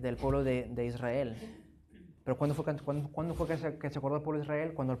del pueblo de Israel. Pero ¿cuándo fue que se acordó el pueblo de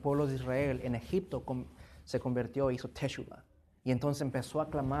Israel? Cuando el pueblo de Israel en Egipto se convirtió, hizo teshuva. Y entonces empezó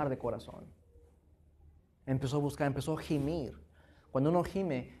a clamar de corazón. Empezó a buscar, empezó a gemir. Cuando uno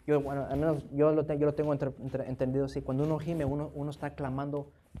gime, al menos yo lo tengo entendido así, cuando uno gime, uno está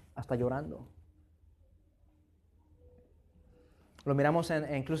clamando hasta llorando. Lo miramos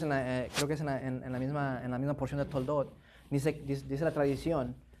incluso creo que es en la misma porción de Toldot. Dice la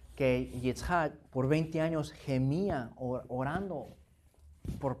tradición que Yitzhak por 20 años gemía orando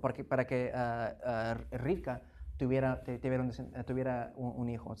para que Rivka tuviera un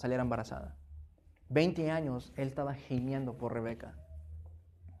hijo, saliera embarazada. 20 años él estaba gimiendo por Rebeca.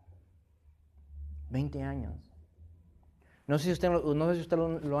 20 años. No sé si usted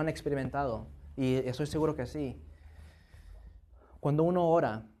lo han experimentado, y estoy seguro que sí. Cuando uno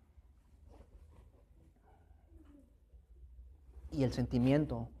ora y el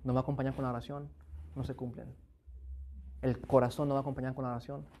sentimiento no va a acompañar con la oración, no se cumplen. El corazón no va a acompañar con la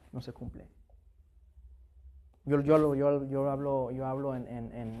oración, no se cumple. Yo hablo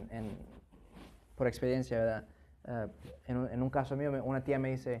por experiencia, ¿verdad? En un caso mío, una tía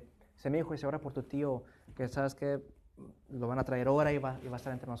me dice, mi hijo, dice, ora por tu tío, que sabes que lo van a traer ahora y va a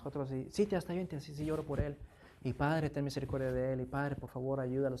estar entre nosotros. Y sí, tía, está bien, tía, sí, yo oro por él. Y Padre, ten misericordia de él. Y Padre, por favor,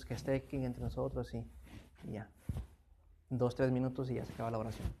 ayuda a los que estén aquí entre nosotros. Y ya. 2, 3 minutos y ya se acaba la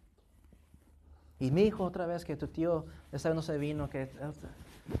oración. Y mi hijo, otra vez, que tu tío esta vez no se vino, que...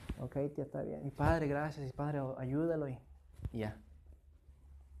 Ok, tía, está bien. Y Padre, gracias. Y Padre, ayúdalo. Y ya.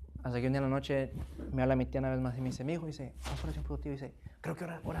 Hasta que un día en la noche me habla mi tía una vez más y me dice, mi hijo, dice, haz oración por tu tío. Y dice, creo que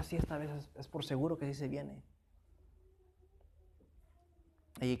ahora sí, esta vez es por seguro que sí se viene.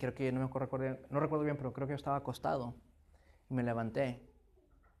 Y creo que no recuerdo bien, pero creo que yo estaba acostado. Y me levanté.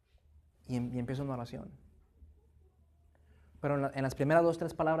 Y empiezo una oración. Pero en las primeras 2,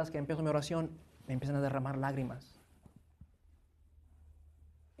 3 palabras que empiezo mi oración, me empiezan a derramar lágrimas.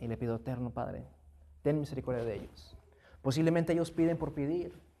 Y le pido, eterno Padre, ten misericordia de ellos. Posiblemente ellos piden por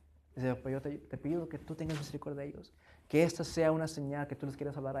pedir. Dice, pues yo te pido que tú tengas misericordia de ellos. Que esta sea una señal que tú les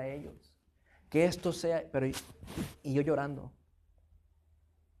quieras hablar a ellos. Que esto sea, y yo llorando.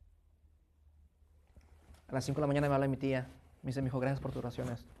 A las 5 de la mañana me habla mi tía. Me dice, mi hijo, gracias por tus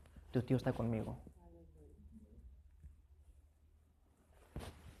oraciones. Tu tío está conmigo.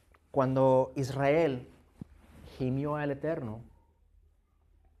 Cuando Israel gimió al Eterno,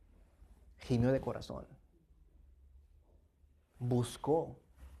 gimió de corazón. Buscó.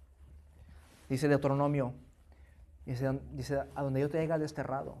 Dice Deuteronomio, dice, a donde yo te haya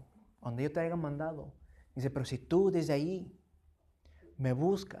desterrado, a donde yo te haya mandado. Dice, pero si tú desde ahí me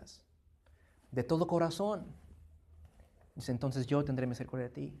buscas de todo corazón, dice, entonces yo tendré misericordia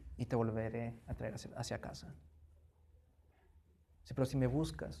de ti y te volveré a traer hacia casa. Dice, pero si me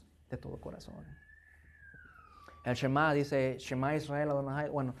buscas de todo corazón. El Shema dice, Shema Israel, Adonai,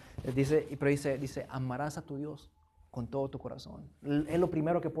 bueno, dice, amarás a tu Dios con todo tu corazón. Es lo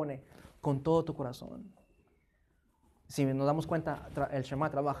primero que pone, con todo tu corazón. Si nos damos cuenta, el Shema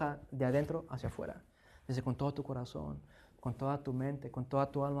trabaja de adentro hacia afuera. Dice, con todo tu corazón, con toda tu mente, con toda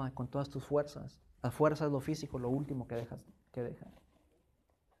tu alma, con todas tus fuerzas. La fuerza es lo físico, lo último que deja.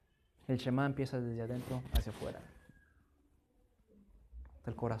 El Shema empieza desde adentro hacia afuera.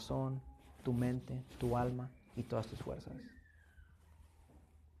 Del corazón, tu mente, tu alma y todas tus fuerzas.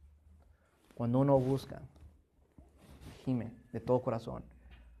 Cuando uno busca, gime de todo corazón,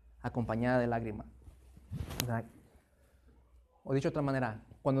 acompañada de lágrima. O dicho de otra manera,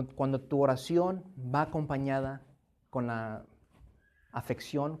 cuando tu oración va acompañada con la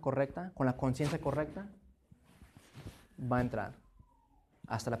afección correcta, con la conciencia correcta, va a entrar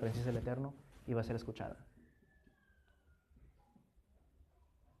hasta la presencia del Eterno y va a ser escuchada.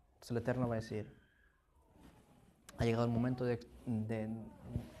 Entonces el Eterno va a decir, ha llegado el momento de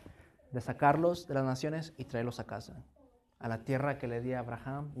sacarlos de las naciones y traerlos a casa, a la tierra que le di a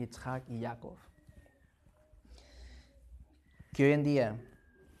Abraham, Isaac y Jacob. Que hoy en día,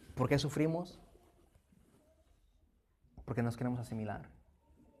 ¿por qué sufrimos? Porque nos queremos asimilar.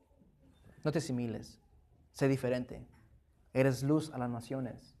 No te asimiles, sé diferente. Eres luz a las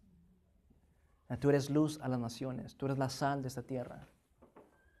naciones. Tú eres luz a las naciones, tú eres la sal de esta tierra.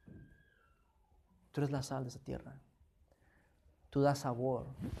 Tú eres la sal de esta tierra. Tú das sabor,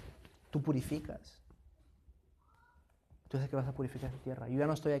 tú purificas. Tú eres el que vas a purificar esta tierra. Yo ya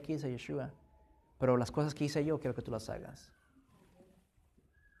no estoy aquí, dice Yeshua, pero las cosas que hice yo quiero que tú las hagas.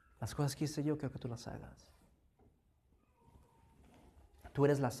 Las cosas que hice yo quiero que tú las hagas. Tú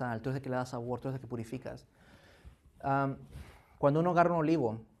eres la sal, tú eres el que le da sabor, tú eres el que purificas. Cuando uno agarra un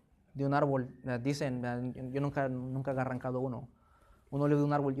olivo de un árbol, dicen, yo nunca he arrancado un olivo de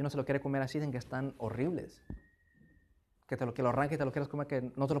un árbol y uno se lo quiere comer así, dicen que están horribles. Que lo arranques y te lo quieres comer, que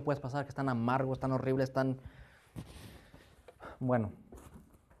no te lo puedes pasar, que están amargos, están horribles, están... Bueno,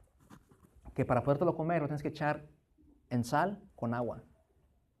 que para podértelo comer lo tienes que echar en sal con agua.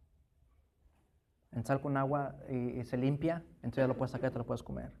 En sal con agua y se limpia, entonces ya lo puedes sacar y te lo puedes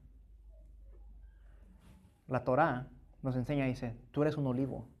comer. La Torá nos enseña y dice, tú eres un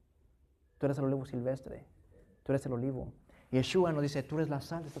olivo, tú eres el olivo silvestre, tú eres el olivo. Y Yeshua nos dice, tú eres la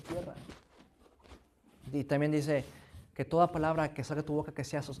sal de esta tierra. Y también dice que toda palabra que salga de tu boca que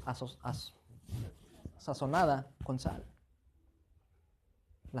sea sazonada con sal.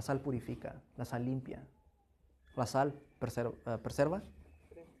 La sal purifica, la sal limpia. La sal preserva.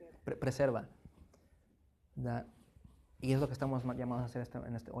 ¿Verdad? Y es lo que estamos llamados a hacer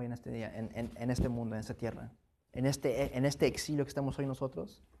hoy en este día, en este mundo, en esta tierra. En este exilio que estamos hoy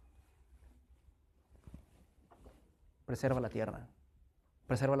nosotros. Preserva la tierra.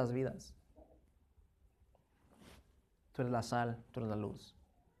 Preserva las vidas. Tú eres la sal, tú eres la luz.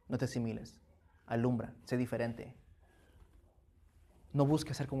 No te asimiles. Alumbra, sé diferente. No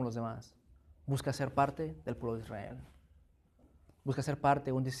busques ser como los demás. Busca ser parte del pueblo de Israel. Busca ser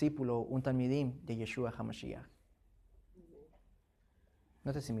parte, un discípulo, un talmidim de Yeshua HaMashiach.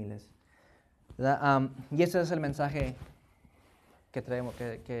 No te asimiles. Y ese es el mensaje que traemos,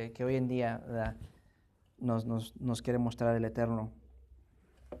 que hoy en día, ¿verdad?, nos quiere mostrar el Eterno.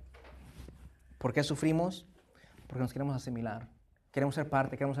 ¿Por qué sufrimos? Porque nos queremos asimilar. Queremos ser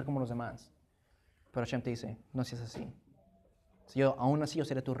parte, queremos ser como los demás. Pero Hashem te dice, no seas así. Aún así yo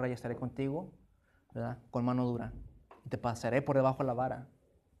seré tu rey, estaré contigo, ¿verdad?, con mano dura. Y te pasaré por debajo de la vara.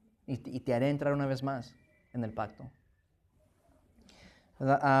 Y te haré entrar una vez más en el pacto.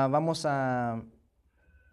 Vamos a